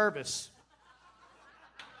preceding the service.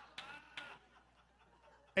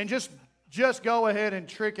 And just go ahead and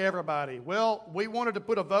trick everybody. Well, we wanted to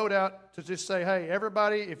put a vote out to just say, hey,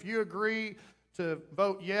 everybody, if you agree to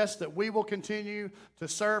vote yes, that we will continue to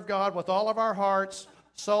serve God with all of our hearts,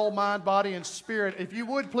 soul, mind, body, and spirit. If you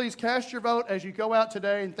would, please cast your vote as you go out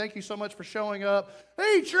today, and thank you so much for showing up.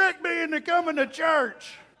 He tricked me into coming to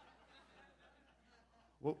church.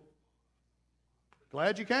 Well,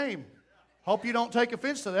 glad you came. Hope you don't take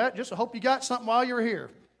offense to that. Just hope you got something while you were here.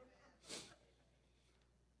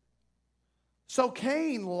 So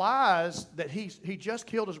Cain lies that he just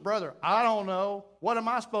killed his brother. I don't know. What am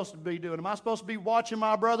I supposed to be doing? Am I supposed to be watching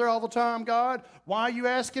my brother all the time, God? Why are you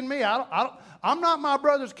asking me? I'm not my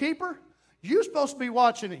brother's keeper. You're supposed to be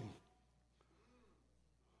watching him.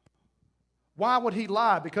 Why would he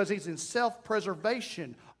lie? Because he's in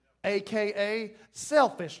self-preservation, a.k.a.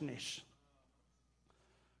 selfishness.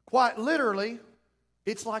 Quite literally,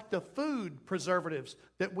 it's like the food preservatives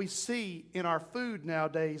that we see in our food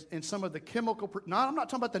nowadays and some of the chemical, I'm not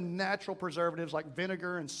talking about the natural preservatives like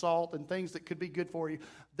vinegar and salt and things that could be good for you.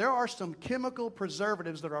 There are some chemical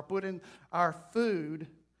preservatives that are put in our food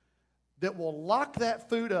that will lock that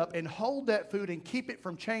food up and hold that food and keep it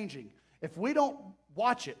from changing. If we don't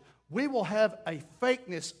watch it, we will have a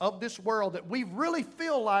fakeness of this world that we really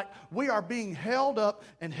feel like we are being held up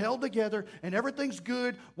and held together and everything's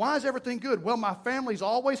good. Why is everything good? Well, my family's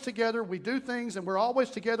always together. We do things and we're always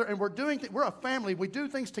together and we're a family. We do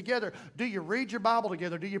things together. Do you read your Bible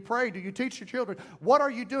together? Do you pray? Do you teach your children? What are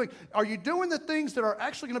you doing? Are you doing the things that are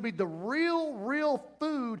actually going to be the real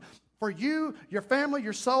food for you, your family,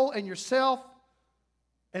 your soul, and yourself?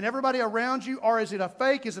 And everybody around you, or is it a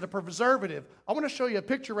fake? Is it a preservative? I want to show you a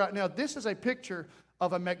picture right now. This is a picture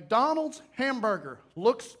of a McDonald's hamburger.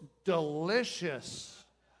 Looks delicious.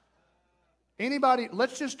 Anybody,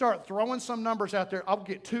 let's just start throwing some numbers out there.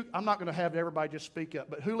 I'm not going to have everybody just speak up.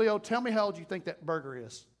 But Julio, tell me how old you think that burger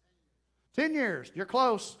is. 10 years. You're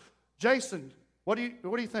close. Jason, what do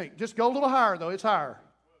you think? Just go a little higher, though. It's higher.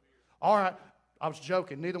 All right. I was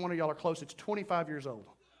joking. Neither one of y'all are close. It's 25 years old.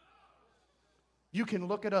 You can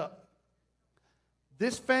look it up.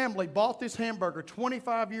 This family bought this hamburger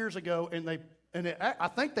 25 years ago, I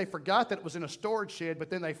think they forgot that it was in a storage shed, but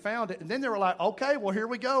then they found it, and then they were like, okay, well, here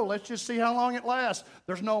we go. Let's just see how long it lasts.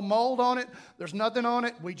 There's no mold on it. There's nothing on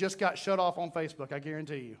it. We just got shut off on Facebook, I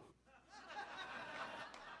guarantee you.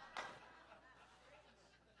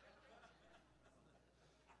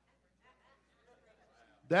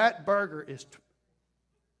 That burger is,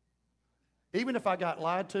 even if I got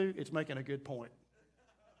lied to, it's making a good point.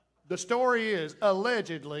 The story is,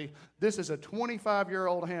 allegedly, this is a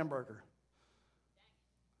 25-year-old hamburger.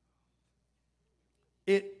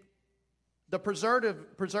 The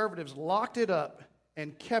preservatives locked it up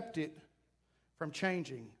and kept it from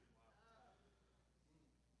changing.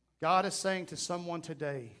 God is saying to someone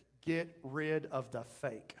today, get rid of the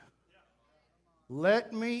fake.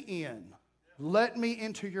 Let me in. Let me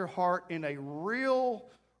into your heart in a real,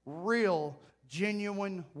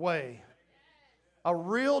 genuine way. A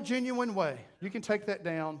real, genuine way. You can take that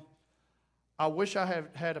down. I wish I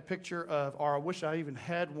had a picture of, or I wish I even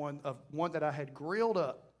had one that I had grilled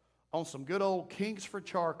up on some good old Kingsford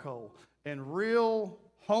charcoal and real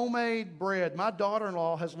homemade bread. My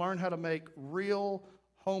daughter-in-law has learned how to make real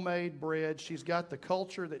homemade bread. She's got the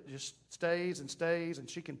culture that just stays, and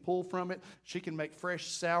she can pull from it. She can make fresh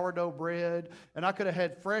sourdough bread. And I could have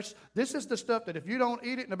had fresh. This is the stuff that if you don't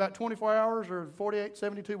eat it in about 24 hours or 48,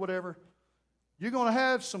 72, whatever, you're going to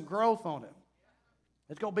have some growth on it.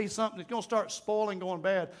 It's going to be something that's going to start spoiling, going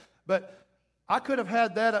bad. But I could have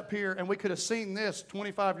had that up here, and we could have seen this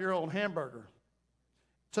 25-year-old hamburger.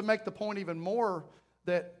 To make the point even more,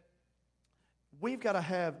 that we've got to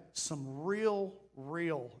have some real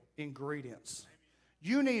ingredients.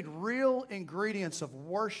 You need real ingredients of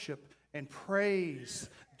worship and praise.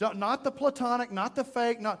 Not the platonic, not the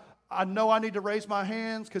fake, I know I need to raise my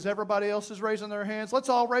hands because everybody else is raising their hands. Let's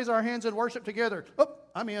all raise our hands and worship together. Oh,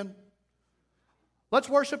 I'm in. Let's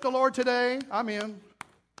worship the Lord today. I'm in.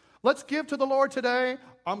 Let's give to the Lord today.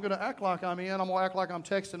 I'm going to act like I'm in. I'm going to act like I'm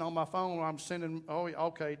texting on my phone. I'm sending, oh,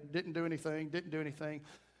 okay, didn't do anything.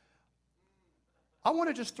 I want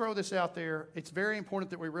to just throw this out there. It's very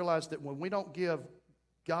important that we realize that when we don't give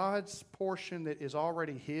God's portion that is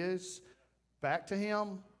already His back to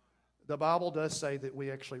Him, the Bible does say that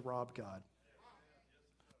we actually rob God.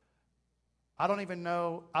 I don't even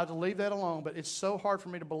know. I'll leave that alone, but it's so hard for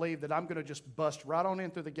me to believe that I'm going to just bust right on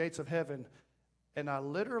in through the gates of heaven, and I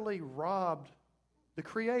literally robbed the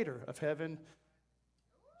Creator of heaven,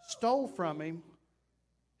 stole from Him.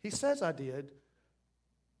 He says I did.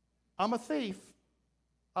 I'm a thief.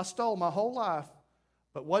 I stole my whole life,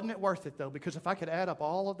 but wasn't it worth it, though? Because if I could add up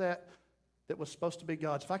all of that was supposed to be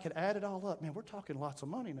God's, if I could add it all up, man, we're talking lots of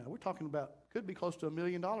money now. We're talking about, could be close to $1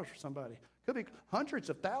 million for somebody. Could be hundreds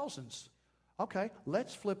of thousands. Okay,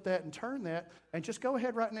 let's flip that and turn that and just go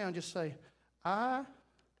ahead right now and just say, I'm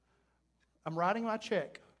writing my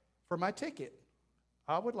check for my ticket.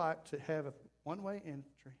 I would like to have a one-way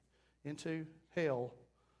entry into hell.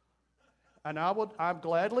 And I will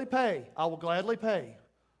gladly pay.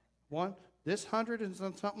 This hundred and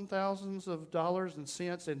something thousands of dollars and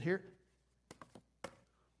cents, and here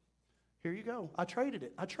you go. I traded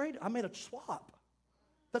it. I made a swap.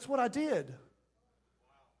 That's what I did.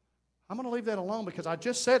 I'm going to leave that alone because I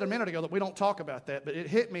just said a minute ago that we don't talk about that, but it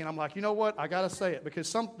hit me, and I'm like, you know what? I got to say it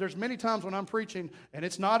because there's many times when I'm preaching, and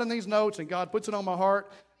it's not in these notes, and God puts it on my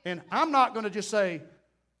heart, and I'm not going to just say,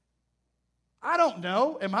 I don't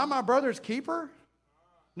know. Am I my brother's keeper?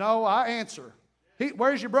 No, I answer.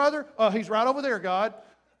 Where's your brother? He's right over there, God.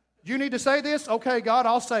 You need to say this? Okay, God,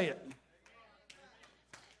 I'll say it.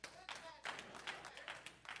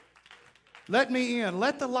 Let me in.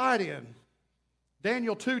 Let the light in.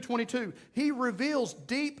 Daniel 2:22. He reveals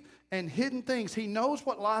deep and hidden things. He knows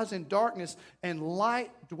what lies in darkness, and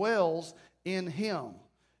light dwells in him.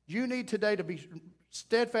 You need today to be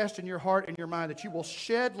steadfast in your heart and your mind that you will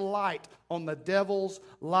shed light on the devil's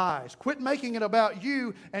lies. Quit making it about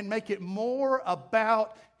you and make it more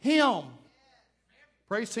about him.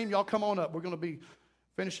 Praise team, y'all come on up. We're going to be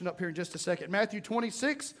finishing up here in just a second. Matthew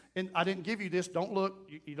 26, and I didn't give you this. Don't look.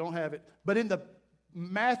 You don't have it. But in the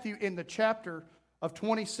Matthew, in the chapter of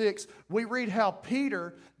 26, we read how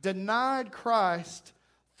Peter denied Christ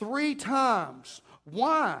 3 times.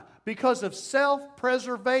 Why? Because of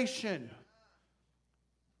self-preservation.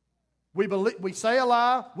 We say a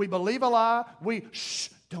lie, we believe a lie,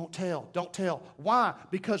 don't tell. Why?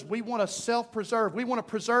 Because we want to self-preserve. We want to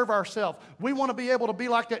preserve ourselves. We want to be able to be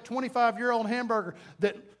like that 25-year-old hamburger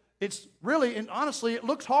that it's really, and honestly, it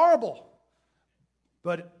looks horrible.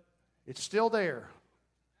 But it's still there.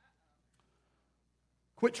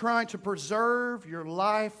 Quit trying to preserve your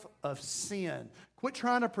life of sin. Quit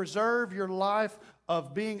trying to preserve your life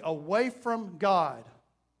of being away from God.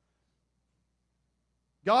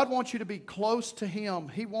 God wants you to be close to Him.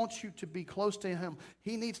 He wants you to be close to Him.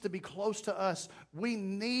 He needs to be close to us. We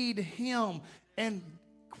need Him. And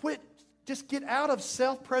just get out of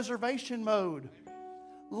self-preservation mode.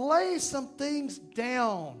 Lay some things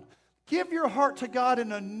down. Give your heart to God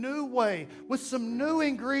in a new way with some new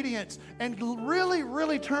ingredients and really,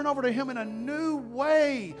 really turn over to Him in a new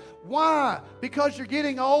way. Why? Because you're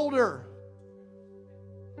getting older.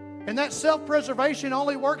 And that self-preservation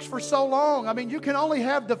only works for so long. I mean, you can only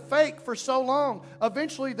have the fake for so long.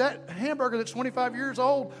 Eventually, that hamburger that's 25 years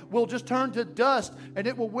old will just turn to dust and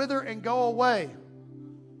it will wither and go away.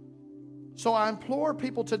 So I implore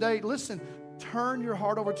people today, listen, turn your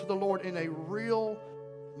heart over to the Lord in a real,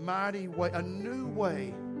 mighty way, a new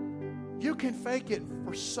way. You can fake it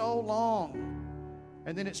for so long.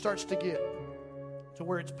 And then it starts to get to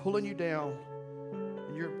where it's pulling you down.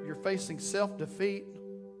 And you're facing self-defeat.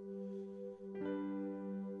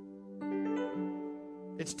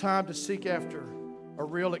 It's time to seek after a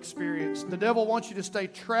real experience. The devil wants you to stay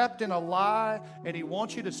trapped in a lie, and he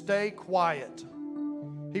wants you to stay quiet.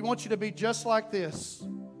 He wants you to be just like this.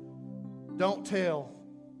 Don't tell.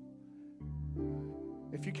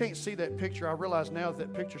 If you can't see that picture, I realize now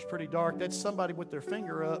that picture's pretty dark. That's somebody with their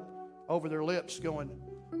finger up over their lips going,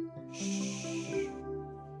 shh,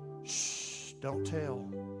 shh, don't tell.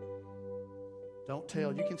 Don't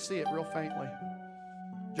tell. You can see it real faintly.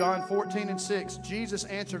 John 14:6, Jesus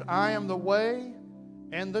answered, I am the way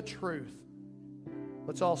and the truth.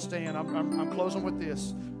 Let's all stand. I'm closing with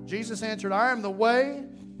this. Jesus answered, I am the way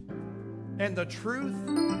and the truth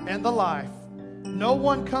and the life. No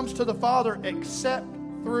one comes to the Father except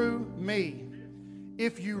through me.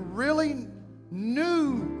 If you really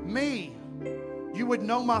knew me, you would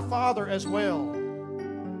know my Father as well.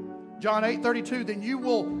 John 8:32, then you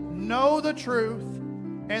will know the truth,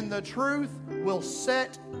 and the truth will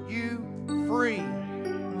set you free.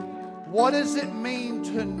 What does it mean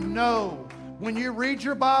to know? When you read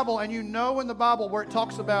your Bible and you know in the Bible where it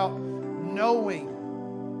talks about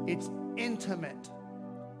knowing, it's intimate.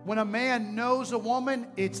 When a man knows a woman,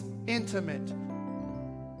 it's intimate.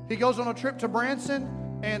 He goes on a trip to Branson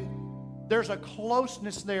and there's a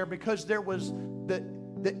closeness there because there was the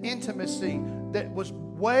intimacy that was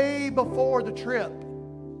way before the trip.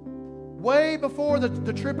 Way before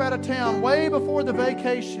the trip out of town, way before the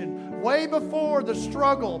vacation, way before the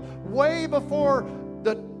struggle, way before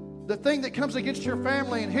the thing that comes against your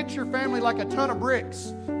family and hits your family like a ton of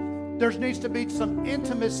bricks. There needs to be some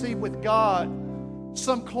intimacy with God,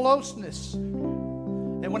 some closeness.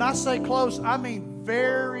 And when I say close, I mean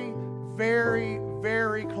very, very,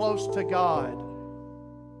 very close to God.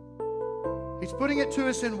 He's putting it to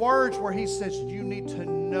us in words where he says, you need to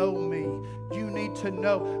know me. You need to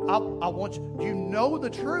know. I want you know the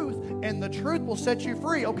truth, and the truth will set you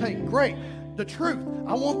free. Okay, great. The truth.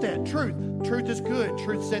 I want that truth. Truth is good.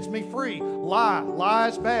 Truth sets me free. Lie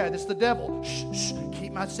is bad. It's the devil. Shh,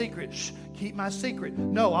 keep my secret. Shh, keep my secret.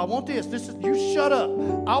 No, I want this. You shut up.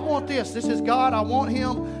 I want this. This is God. I want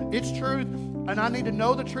Him. It's truth. And I need to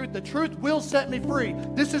know the truth. The truth will set me free.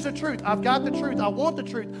 This is the truth. I've got the truth. I want the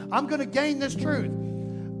truth. I'm going to gain this truth.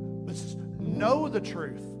 Let's know the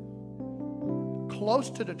truth. Close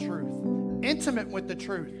to the truth. Intimate with the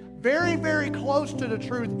truth. Very, very close to the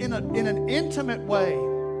truth in an intimate way.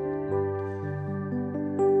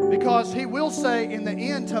 Because He will say in the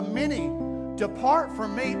end to many, depart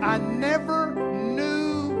from me. I never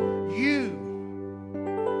knew you.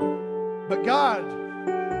 But God,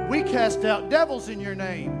 we cast out devils in your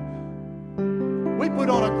name. We put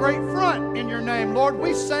on a great front in your name. Lord,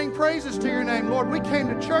 we sang praises to your name. Lord, we came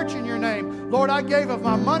to church in your name. Lord, I gave of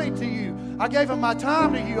my money to you. I gave of my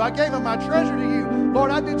time to you. I gave of my treasure to you.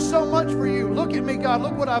 Lord, I did so much for you. Look at me, God.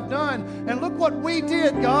 Look what I've done. And look what we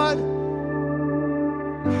did, God.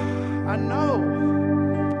 I know.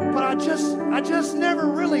 But I just never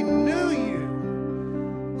really knew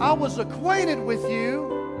you. I was acquainted with you.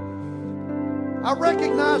 I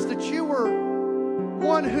recognized that you were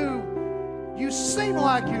one who you seemed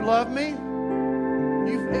like you loved me.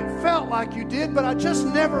 It felt like you did, but I just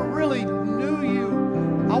never really knew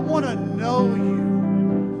you. I want to know you.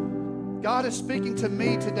 God is speaking to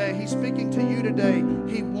me today. He's speaking to you today.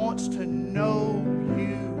 He wants to know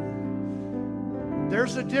you.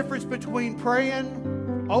 There's a difference between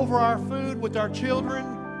praying over our food with our children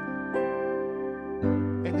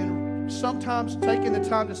and then sometimes taking the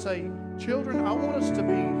time to say, children, I want us to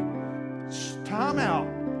be time out.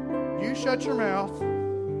 You shut your mouth.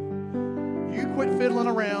 You quit fiddling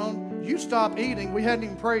around. You stop eating. We hadn't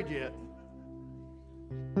even prayed yet.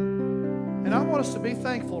 And I want us to be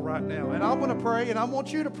thankful right now. And I want to pray, and I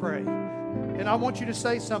want you to pray. And I want you to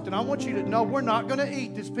say something. I want you to know we're not going to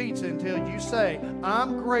eat this pizza until you say,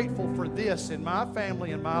 I'm grateful for this in my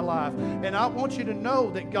family and my life. And I want you to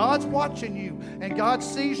know that God's watching you and God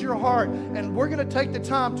sees your heart. And we're going to take the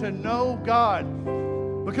time to know God.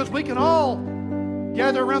 Because we can all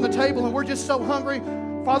gather around the table and we're just so hungry.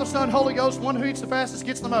 Father, Son, Holy Ghost, one who eats the fastest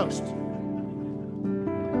gets the most.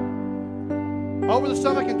 Over the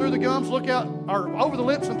stomach and through the gums, look out, or over the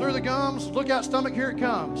lips and through the gums, look out, stomach, here it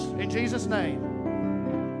comes. In Jesus' name.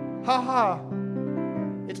 Ha ha.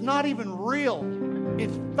 It's not even real.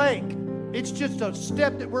 It's fake. It's just a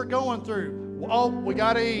step that we're going through. Oh, we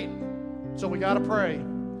got to eat, so we got to pray.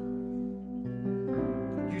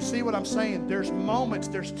 You see what I'm saying? There's moments,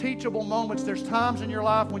 there's teachable moments, there's times in your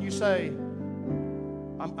life when you say,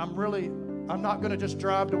 I'm not going to just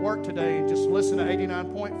drive to work today and just listen to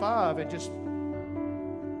 89.5 and just...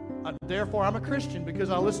 Therefore, I'm a Christian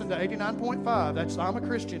because I listen to 89.5. I'm a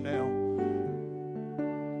Christian now.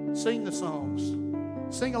 Sing the songs.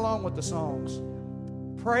 Sing along with the songs.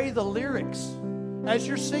 Pray the lyrics. As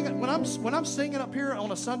you're singing, when I'm singing up here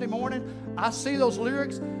on a Sunday morning, I see those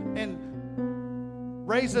lyrics and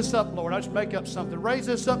raise this up, Lord. I just make up something. Raise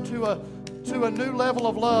this up to a new level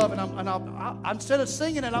of love. And instead of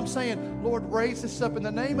singing it, I'm saying, Lord, raise this up in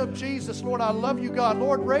the name of Jesus. Lord, I love you, God.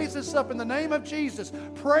 Lord, raise this up in the name of Jesus.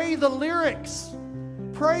 Pray the lyrics.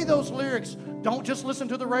 Pray those lyrics. Don't just listen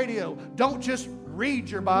to the radio. Don't just read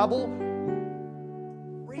your Bible.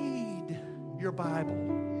 Read your Bible.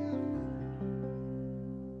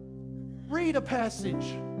 Read a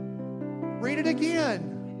passage. Read it again.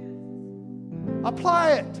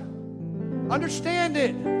 Apply it. Understand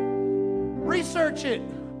it. Research it.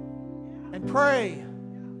 And pray.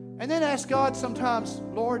 And then ask God sometimes,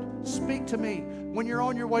 Lord, speak to me. When you're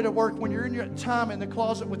on your way to work, when you're in your time in the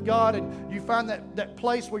closet with God and you find that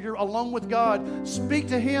place where you're alone with God, speak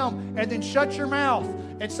to Him and then shut your mouth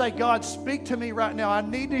and say, God, speak to me right now. I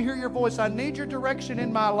need to hear your voice. I need your direction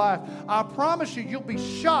in my life. I promise you, you'll be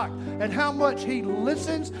shocked at how much He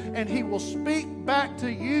listens and He will speak back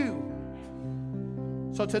to you.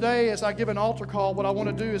 So today, as I give an altar call, what I want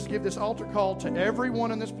to do is give this altar call to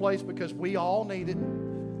everyone in this place because we all need it.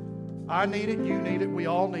 I need it, you need it, we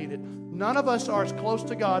all need it. None of us are as close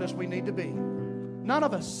to God as we need to be. None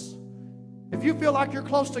of us. If you feel like you're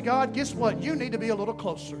close to God, guess what? You need to be a little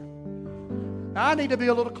closer. I need to be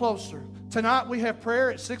a little closer. Tonight we have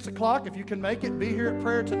prayer at 6 o'clock. If you can make it, be here at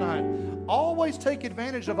prayer tonight. Always take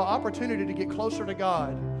advantage of an opportunity to get closer to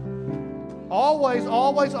God. Always,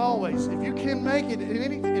 always, always. If you can make it at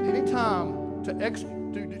any time to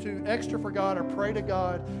extra for God or pray to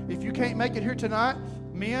God. If you can't make it here tonight,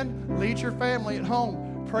 men, lead your family at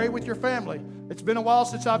home. Pray with your family. It's been a while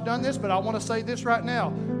since I've done this, but I want to say this right now.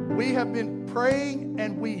 We have been praying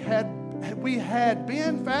and we had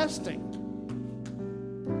been fasting.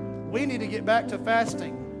 We need to get back to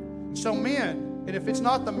fasting. So men, and if it's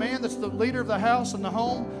not the man that's the leader of the house and the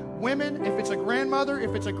home, women, if it's a grandmother,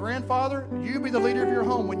 if it's a grandfather, you be the leader of your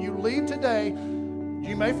home. When you leave today,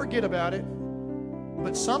 you may forget about it,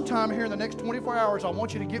 but sometime here in the next 24 hours, I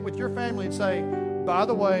want you to get with your family and say, by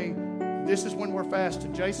the way, this is when we're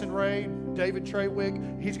fasting. Jason Ray, David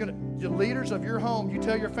Treywick, the leaders of your home, you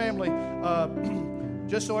tell your family,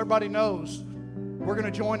 just so everybody knows, we're going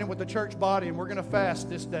to join in with the church body and we're going to fast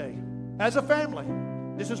this day. As a family,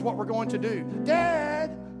 this is what we're going to do.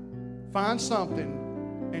 Dad, find something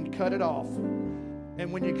and cut it off.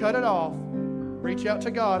 And when you cut it off, reach out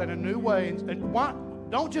to God in a new way. And why,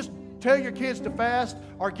 don't just tell your kids to fast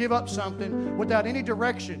or give up something without any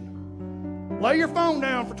direction. Lay your phone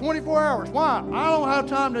down for 24 hours. Why? I don't have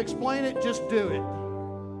time to explain it. Just do it.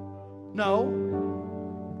 No.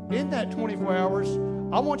 In that 24 hours,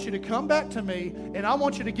 I want you to come back to me, and I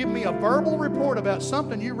want you to give me a verbal report about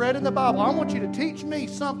something you read in the Bible. I want you to teach me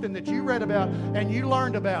something that you read about and you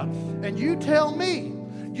learned about. And you tell me,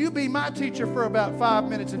 you be my teacher for about 5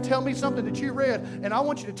 minutes and tell me something that you read. And I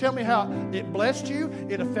want you to tell me how it blessed you,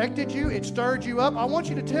 it affected you, it stirred you up. I want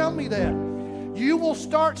you to tell me that. You will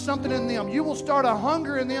start something in them. You will start a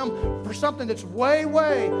hunger in them for something that's way,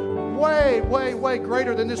 way, way, way, way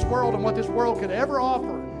greater than this world and what this world could ever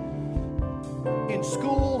offer. In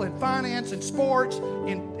school, in finance, in sports,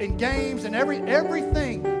 in games, and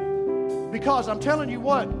everything. Because I'm telling you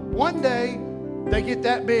what, one day they get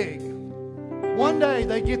that big. One day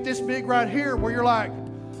they get this big right here where you're like,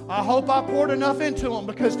 I hope I poured enough into them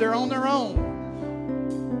because they're on their own.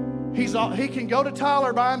 He can go to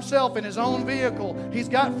Tyler by himself in his own vehicle. He's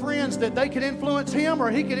got friends that they could influence him or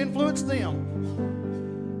he could influence them.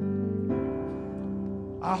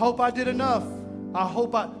 I hope I did enough.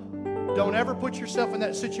 Don't ever put yourself in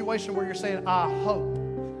that situation where you're saying, I hope.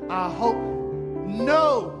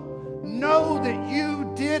 Know that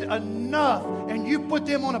you did enough and you put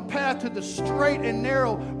them on a path to the straight and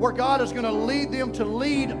narrow where God is going to lead them to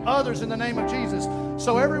lead others in the name of Jesus.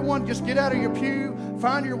 So everyone, just get out of your pew,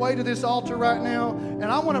 find your way to this altar right now, and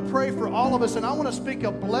I want to pray for all of us, and I want to speak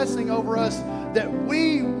a blessing over us that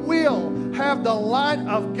we will have the light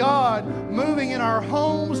of God moving in our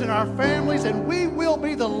homes and our families, and we will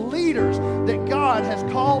be the leaders that God has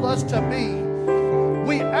called us to be.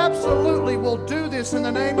 We absolutely will do this in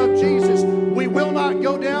the name of Jesus. We will not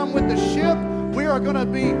go down with the ship. We are going to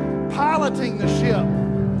be piloting the ship.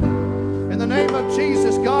 In the name of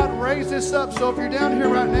Jesus, God, raise this up. So if you're down here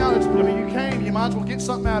right now, you came, you might as well get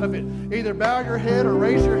something out of it. Either bow your head or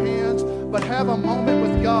raise your hands, but have a moment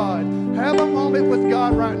with God. Have a moment with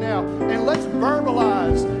God right now. And let's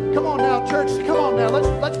verbalize. Come on now, church. Come on now.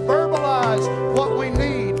 Let's verbalize what we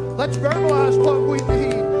need. Let's verbalize what we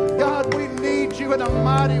need. God, we need you in a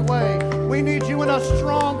mighty way. We need you in a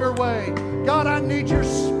stronger way. God, I need your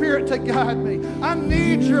spirit to guide me. I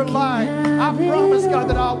need your light. I promise, God,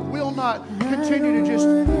 that I will not continue to just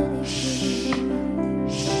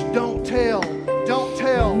don't tell. Don't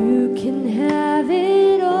tell. You can have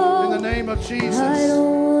it all. In the name of Jesus. I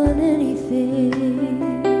don't want anything.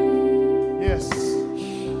 Yes.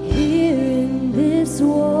 Here in this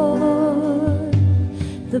war,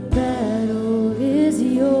 the battle is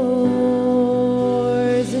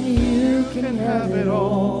yours, and you can have it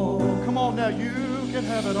all. Come on now, you can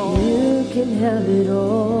have it all. You can have it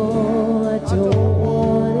all. I don't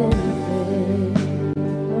want anything.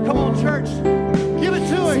 Come on, church. Give it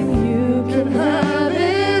to him. You can have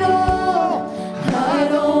it all. I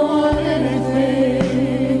don't want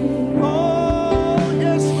anything. Oh,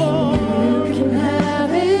 yes, Lord. You can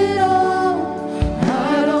have it all.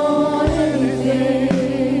 I don't want anything.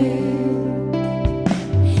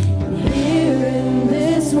 Here in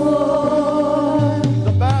this war,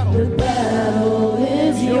 The battle. the battle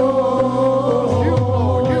is yours. You,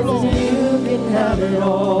 Lord. You can have it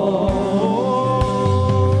all.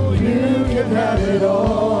 You can have it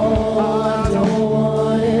all. I don't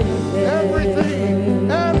want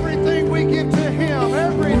anything. Everything we give to him,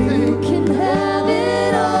 everything. You can have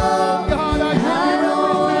it all. God, I I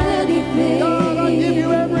don't want give you anything. everything. God, I give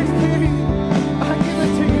you everything. I give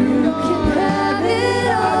it to you, You can God. have it I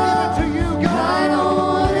all. give it to you, I God. don't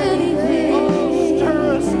want anything. Oh, stir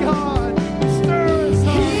us, God. Stir us, oh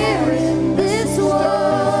Here Lord. in this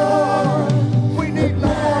war, We need more of you.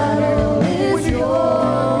 battle We is need more of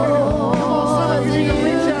you. Come on, son, you need to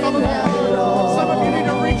reach out on the yours.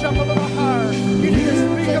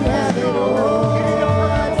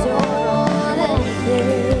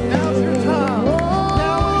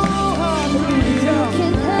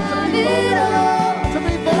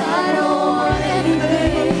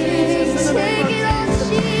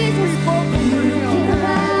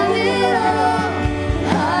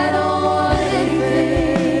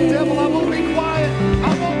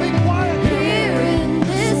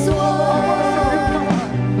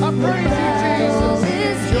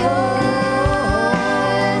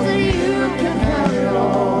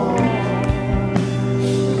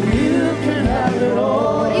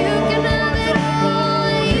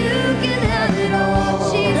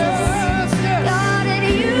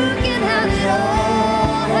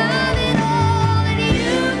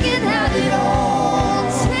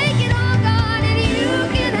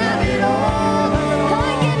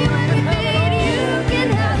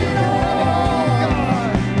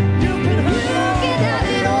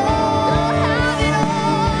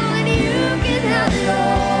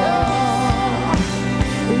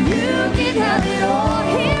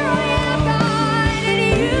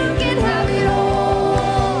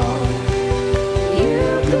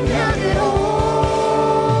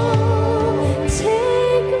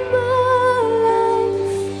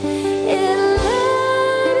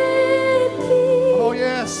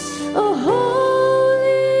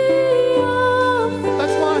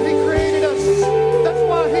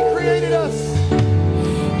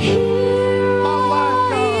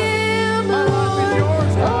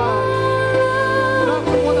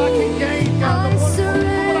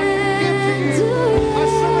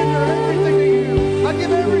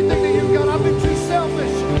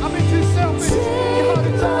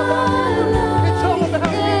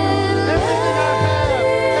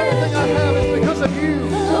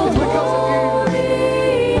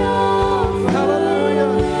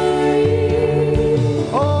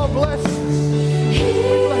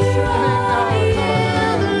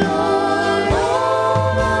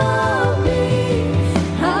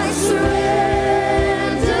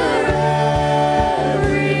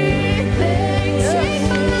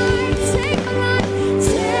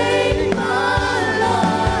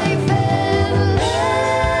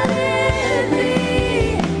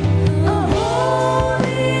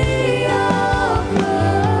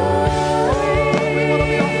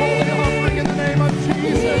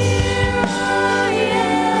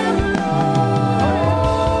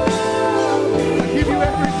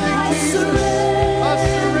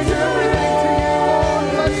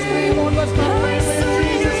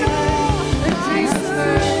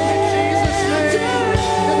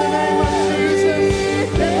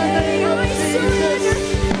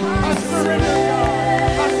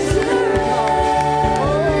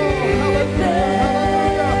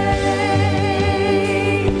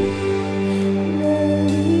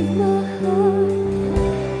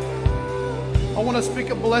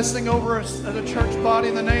 blessing over us as a church body.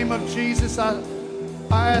 In the name of Jesus, I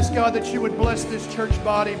ask, God, that you would bless this church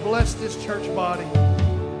body. Bless this church body.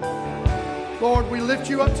 Lord, we lift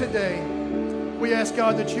you up today. We ask,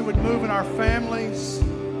 God, that you would move in our families,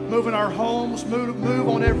 move in our homes, move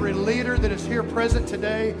on every leader that is here present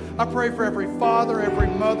today. I pray for every father, every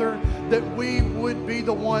mother, that we would be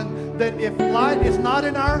the one that if light is not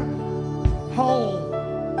in our home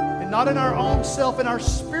and not in our own self, in our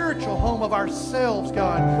spiritual home of ourselves,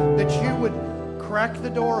 God, that you would crack the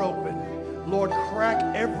door open. Lord,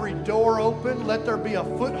 crack every door open. Let there be a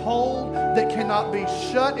foothold that cannot be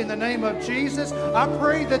shut in the name of Jesus. I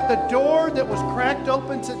pray that the door that was cracked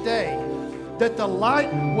open today, that the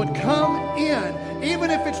light would come in, even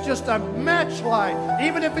if it's just a match light,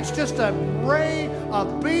 even if it's just a ray, a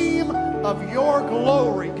beam of your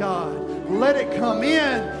glory, God. Let it come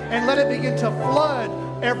in and let it begin to flood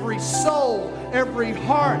every soul, every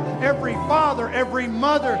heart, every father, every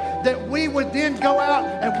mother, that we would then go out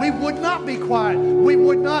and we would not be quiet. We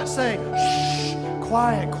would not say, shh,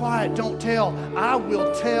 quiet, quiet, don't tell. I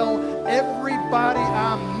will tell everybody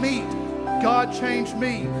I meet. God changed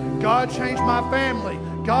me. God changed my family.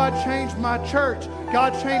 God changed my church.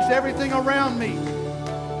 God changed everything around me.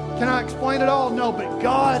 Can I explain it all? No, but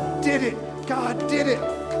God did it. God did it.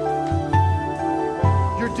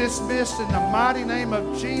 You're dismissed in the mighty name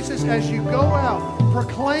of Jesus. As you go out,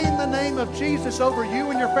 proclaim the name of Jesus over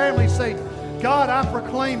you and your family. Say, God, I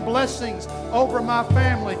proclaim blessings over my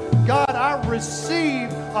family. God, I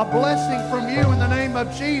receive a blessing from you in the name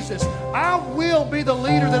of Jesus. I will be the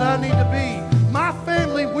leader that I need to be. My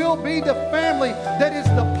family will be the family that is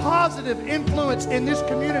the positive influence in this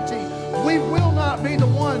community. We will not be the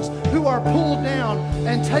ones who are pulled down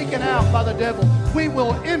and taken out by the devil. We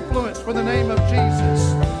will influence for the name of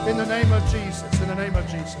Jesus. In the name of Jesus. In the name of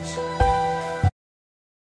Jesus.